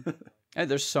obscene.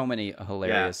 There's so many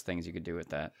hilarious things you could do with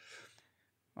that.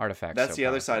 Artifacts. that's so the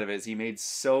other powerful. side of it. Is he made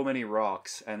so many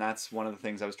rocks, and that's one of the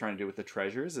things I was trying to do with the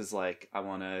treasures. Is like I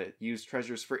want to use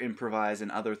treasures for improvise and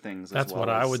other things. That's as well what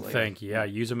I as, would like- think. Yeah,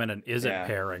 use them in an isn't Yeah.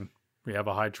 pairing. We have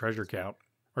a high treasure count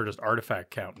or just artifact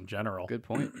count in general. Good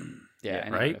point. Yeah, Yeah.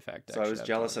 any Right? artifact. So I was actually,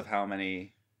 jealous that'd of how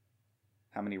many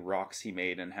rocks he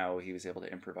made and how he was able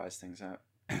to improvise things out.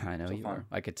 be- I know so you fun. were.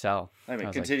 I could tell. I mean, I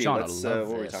was like, continue. John, I Let's, love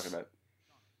what were we this. talking about?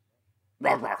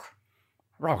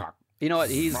 Rock. You know what?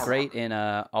 He's great in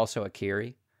also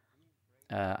Akiri.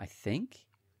 I think.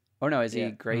 Or no, is he Yeah.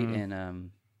 great Mhm.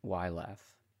 in Wyleth?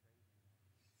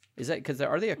 Is that because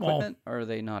are they equipment or are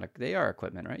they not? They are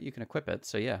equipment, right? You can equip it,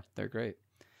 so yeah, they're great.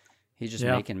 He's just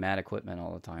Yeah. making mad equipment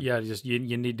all the time. Yeah, just you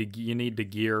need to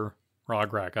gear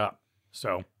Rograk up.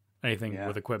 So anything Yeah.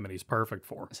 with equipment he's perfect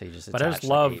for. So you just But I attach just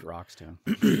love- 8 rocks to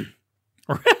him.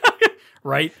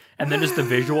 Right? And then just the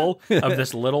visual of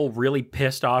this little really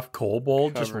pissed off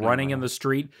kobold just Covered in running in rock. the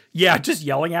street. Yeah, just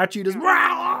yelling at you, just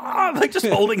I'm like just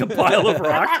holding a pile of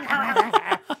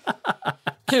rocks.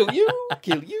 Kill you,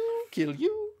 kill you, kill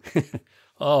you.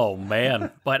 Oh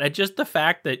man, but just the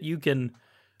fact that you can,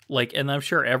 like, and I'm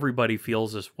sure everybody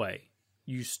feels this way.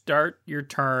 You start your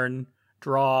turn,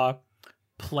 draw,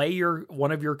 play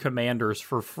one of your commanders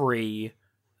for free,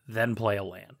 then play a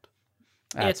land.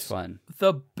 That's It's fun.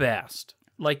 The best.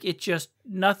 Like, it just,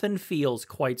 nothing feels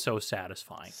quite so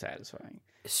satisfying. Satisfying.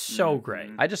 It's so great.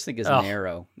 I just think it's Ugh.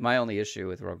 narrow. My only issue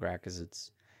with Rogue Rack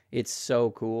is it's so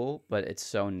cool, but it's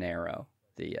so narrow.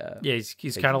 The Yeah, he's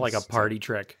Like, kind of like a he's- party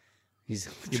trick. he's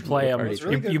You play him, It's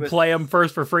really good you with- play him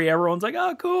first for free. Everyone's like,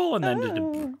 "Oh, cool," and then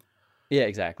just, Yeah,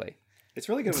 exactly. It's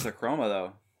really good with a chroma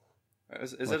though.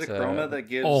 Is it What's, a chroma that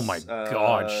gives? oh my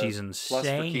god, she's plus for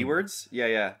insane. keywords.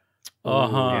 Yeah.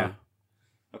 Uh-huh. Yeah.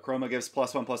 A chroma gives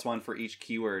 +1/+1 for each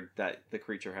keyword that the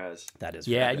creature has. That is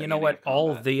Yeah, really you good. know Getting what? a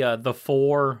All combat. of the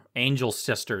 4 Angel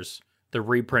Sisters, the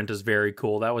reprint is very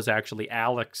cool. That was actually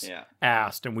Alex Yeah.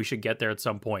 asked, and we should get there at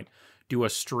some point. Do a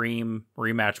stream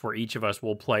rematch where each of us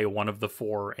will play one of the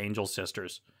 4 Angel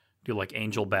Sisters. Do like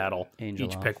Angel Battle. Angel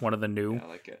each off. pick one of the new, I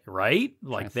like it. right?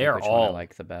 Trying Like to think they're which one I all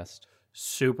like the best.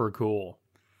 super cool.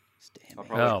 Damn I'll it.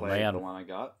 probably Oh, play man. the one I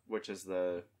got, which is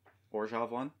the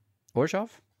Orzhov one. Orzhov?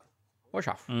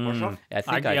 Orzhov. Orzhov? I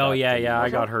think I oh got yeah, the- yeah, I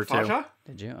got Orzhov? her too. Faja?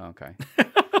 Did you? Okay.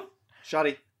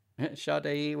 Shoddy.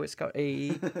 Sade,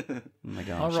 Whiskey. Oh my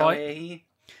gosh. All right. Shoddy.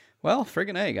 Well,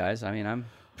 friggin' A, guys. I mean, I'm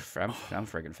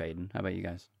friggin' fading. How about you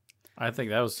guys? I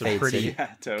think that was some Fade pretty City. Yeah,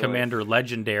 totally. Commander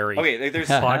legendary Okay, there's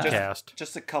podcast.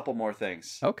 just a couple more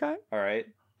things. Okay. All right.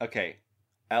 Okay.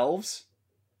 Elves.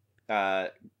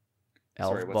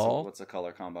 Elf Sorry, ball. what's the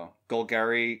color combo?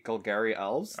 Golgari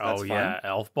elves. That's Oh fun. yeah,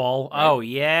 Elf Ball. Right. Oh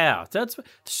yeah, that's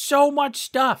so much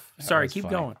stuff. That Sorry, was keep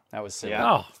funny. going. That was silly. Yeah.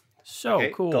 Oh, so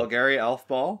Okay, cool. Golgari elf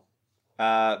ball.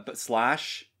 But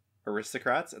slash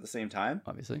aristocrats at the same time.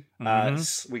 Obviously.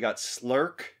 Mhm. We got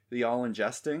Slurk, the all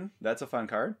ingesting. That's a fun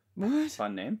card. What?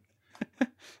 Fun name. I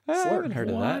haven't Slurk. heard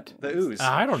of that. The ooze.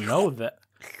 I don't know that.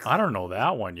 I don't know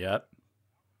that one yet.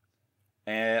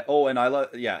 And I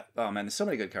love, yeah. Oh man, there's so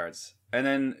many good cards. And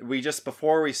then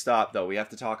before we stop though, we have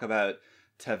to talk about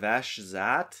Tavesh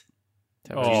Zat,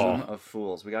 Oh. Doom of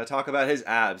Fools. We got to talk about his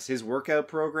abs, his workout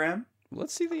program.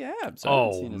 Let's see the abs. I Oh,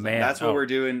 haven't seen his man. abs. That's what we're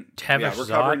doing. Tavesh Yeah, we're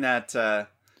Zat. covering that.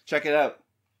 Check it out.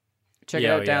 Check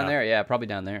Yeah, it out down yeah. there. Yeah, probably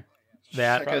down there.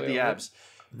 That Check out the abs.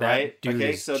 that Right? dude Okay,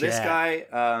 is so this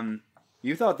jacked. guy,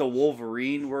 you thought the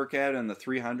Wolverine workout and the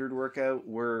 300 workout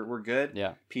were good.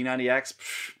 Yeah. P90X.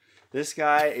 Psh, this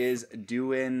guy is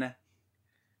doing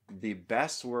the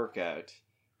best workout.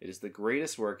 It is the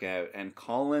greatest workout, and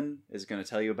Colin is going to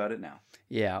tell you about it now.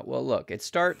 Yeah, well, look, it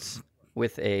starts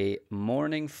with a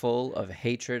morning full of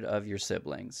hatred of your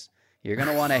siblings. You're going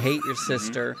to want to hate your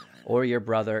sister or your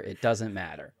brother. It doesn't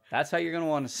matter. That's how you're going to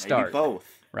want to Maybe start, both.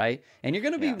 right? And you're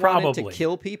going to be Yeah. wanting to Probably.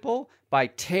 kill people by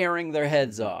tearing their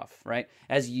heads off, right?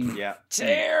 As you Yeah.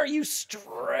 tear, you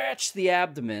stretch the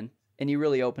abdomen, and you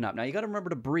really open up. Now, you got to remember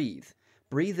to breathe.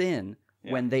 Breathe in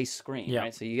Yeah. when they scream, Yeah.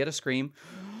 right? So you got to scream,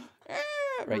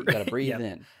 right? You got to breathe Yep.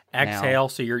 in. Exhale,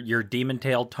 so your demon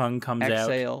tail tongue comes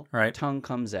Exhale, out. Right. tongue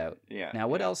comes out. Yeah. Now,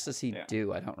 what yeah. else does he yeah.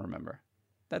 do? I don't remember.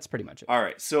 That's pretty much it. All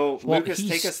right, so Well, Lucas, take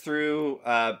he's- us through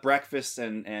breakfast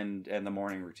and the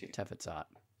morning routine. Tefetzat.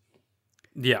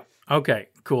 Yeah. Okay.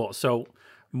 Cool. So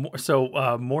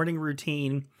morning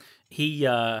routine. He's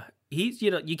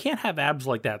you can't have abs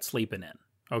like that sleeping in.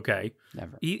 Okay.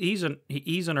 Never. He's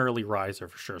an early riser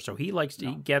for sure. So he likes to,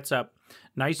 he gets up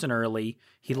nice and early.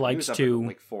 He He likes was up to at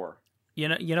like 4. you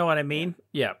know what I mean?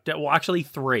 Yeah. Well, actually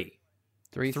 3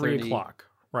 3:30. o'clock.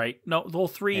 Right? No, well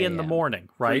 3 in the AM. morning.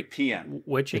 3 Right? p.m.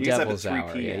 Which The He gets up at devil's 3 hour.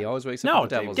 Yeah, p.m. he always wakes no,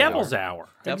 up at the devil's hour. hour.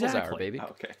 Devil's exactly. hour, baby.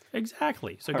 Okay.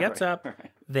 Exactly. So All gets right, up, all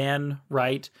right. then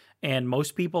right, and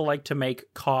most people like to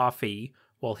make coffee.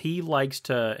 Well, he likes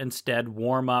to instead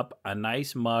warm up a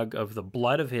nice mug of the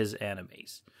blood of his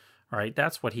enemies. All right,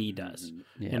 that's what he does.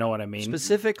 Yeah. You know what I mean?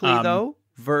 Specifically, Um, though,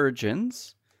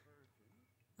 virgins.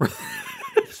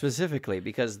 Specifically,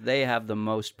 because they have the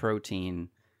most protein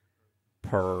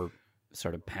per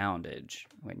sort of poundage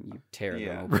when you tear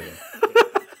Yeah. them open.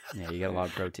 Yeah, you get a lot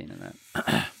of protein in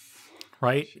that.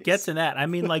 Right? Gets in that. I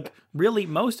mean, like, really,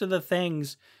 most of the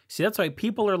things. See, that's why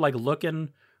people are like looking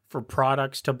for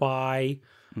products to buy,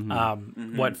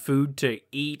 what food to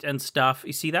eat and stuff.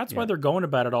 You see, that's why they're going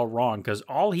about it all wrong. Because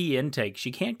all he intakes,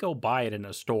 you can't go buy it in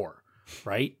a store,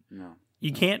 right? No.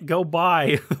 You can't go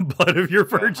buy blood of your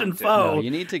virgin hunt it. foe No,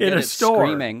 you need to in get a it store,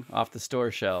 screaming off the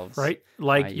store shelves. right?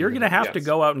 Like I you're use gonna it. have to Yes.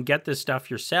 go out and get this stuff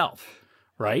yourself,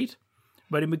 right?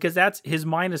 But because that's his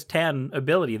 -10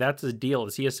 ability, that's his deal.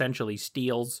 Is he essentially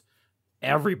steals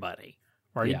everybody,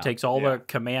 right? Yeah. He takes all Yeah. the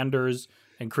commanders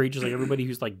and creatures, like everybody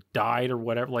who's like died or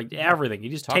whatever, like everything. He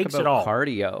just Talk takes about it all.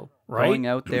 cardio. Right? Going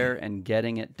out there and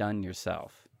getting it done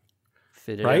yourself.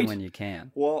 Fit it Right? in when you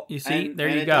can. Well, You see, and, there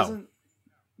and you it go.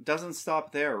 Doesn't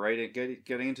stop there, right?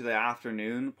 Getting into the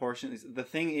afternoon portion. The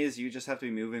thing is, you just have to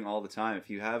be moving all the time. If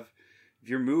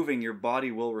you're moving, your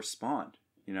body will respond.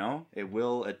 You know, it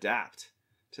will adapt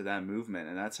to that movement,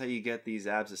 and that's how you get these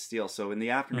abs of steel. So in the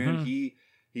afternoon, Mhm.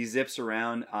 he zips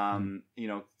around. You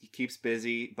know, he keeps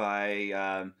busy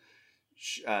by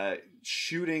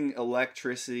shooting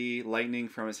electricity, lightning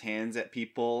from his hands at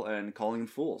people and calling them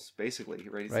fools. Basically,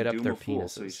 right? He's Right a up doom their of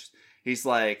fools. So penises. he's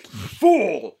like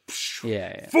fool,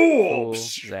 Yeah. fool, Full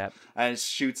zap. and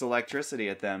shoots electricity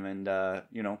at them, and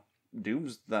you know,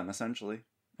 dooms them essentially.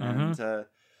 And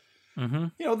Mm-hmm.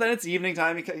 you know, then it's evening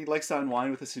time. He likes to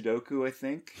unwind with a Sudoku, I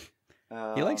think.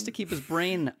 He likes to keep his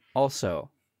brain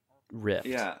also ripped.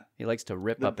 Yeah. He likes to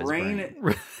rip The up brain, his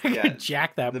brain. Yeah,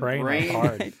 Jack that the brain, brain- up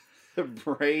hard. the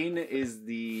brain is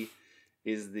the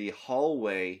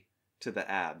hallway to the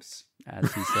abs.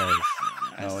 As he says.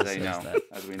 As Always they says know, that.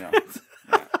 as we know.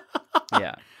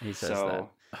 Yeah, he says So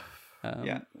that.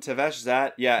 yeah, Tavesh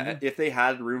Zat. Yeah, if they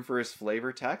had room for his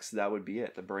flavor text, that would be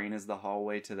it. The brain is the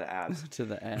hallway to the abs. To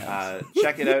the abs.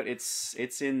 Check it out.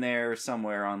 It's in there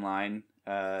somewhere online.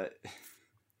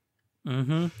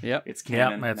 Mm-hmm. Yep. It's Yeah,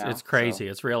 canon. now, it's crazy.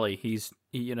 so- It's really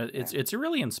it's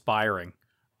really inspiring,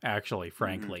 actually.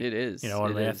 Frankly, It is. You know,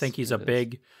 It I is. think he's It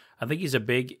is. I think he's a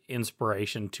big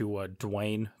inspiration to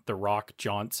Dwayne the Rock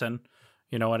Johnson.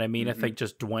 You know what I mean? I think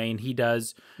just Dwayne, he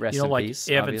does. Rest you know, in like, peace,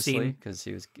 you haven't obviously, seen- because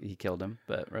he killed him.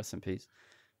 But rest in peace.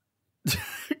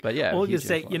 But yeah, Well, you huge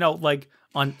say, you influence. know, like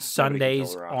on kill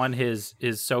Sundays The Rock. on his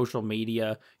social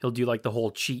media, he'll do like the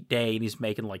whole cheat day, and he's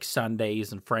making like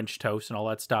sundaes and French toast and all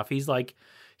that stuff. He's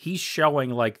showing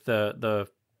like the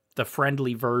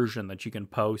friendly version that you can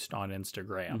post on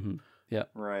Instagram. Mhm.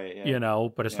 Right. Yeah. You know,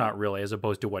 but it's Yeah. not really, as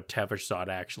opposed to what Tevish Zod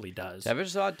actually does.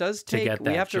 Tevish does to take. get We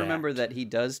that have to remember jacked. that he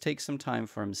does take some time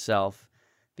for himself,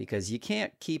 because you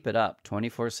can't keep it up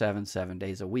 24/7, 7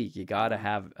 days a week. You got to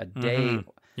have a day,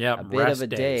 Yeah, a bit of a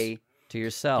day to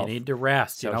yourself. You need to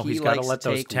rest. So You know, he he's got to likes let to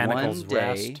those take tentacles one day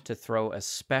rest. to throw a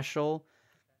special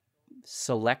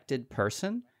selected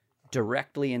person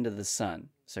directly into the sun.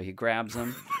 So he grabs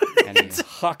him and he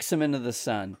hucks him into the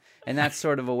sun. And that's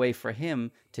sort of a way for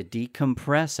him to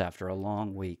decompress after a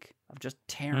long week of just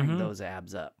tearing those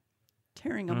abs up.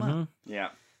 Tearing them up. Yeah.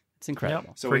 It's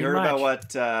incredible. So Pretty we heard about much. what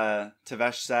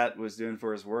Tavesh Zat was doing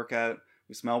for his workout.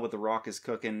 We smell what The Rock is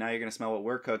cooking. Now you're going to smell what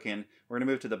we're cooking. We're going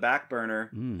to move to the back burner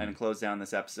and close down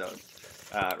this episode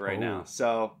right now. Ooh.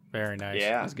 So, Very nice.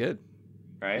 yeah. That's good.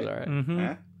 Right? That was all right. Mm-hmm.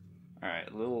 Yeah? All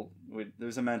right.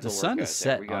 There's a mental The sun workout is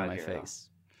there set we on got my here, though. face,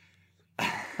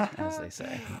 as they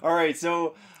say. All right,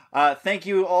 so thank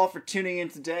you all for tuning in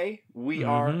today. We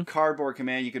are Cardboard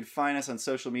Command. You can find us on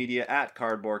social media at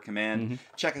Cardboard Command.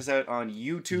 Check us out on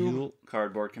YouTube.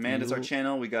 Cardboard Command is our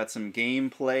channel. We got some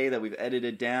gameplay that we've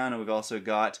edited down, and we've also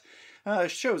got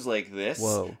shows like this,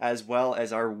 Whoa. as well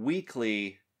as our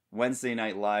weekly Wednesday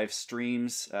night live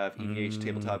streams of EDH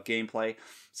tabletop gameplay.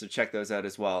 So check those out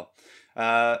as well.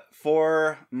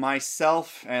 For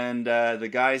myself and the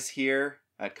guys here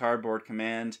at Cardboard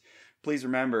Command, please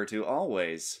remember to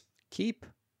always Keep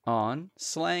on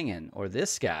slanging, or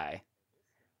this guy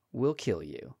will kill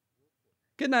you.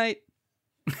 Good night.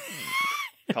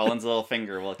 Colin's little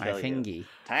finger will My kill you. fingy.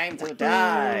 Time to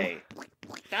die.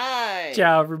 Die.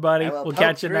 Ciao, everybody. I will We'll poke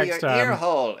catch you through next your time. ear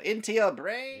hole into your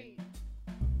brain.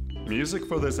 Music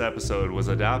for this episode was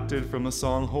adapted from the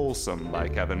song Wholesome by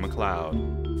Kevin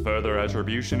MacLeod. Further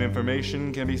attribution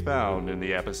information can be found in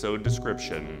the episode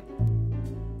description.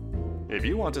 If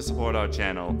you want to support our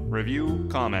channel, review,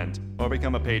 comment, or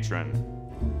become a patron,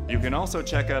 you can also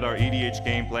check out our EDH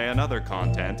gameplay and other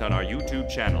content on our YouTube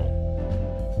channel.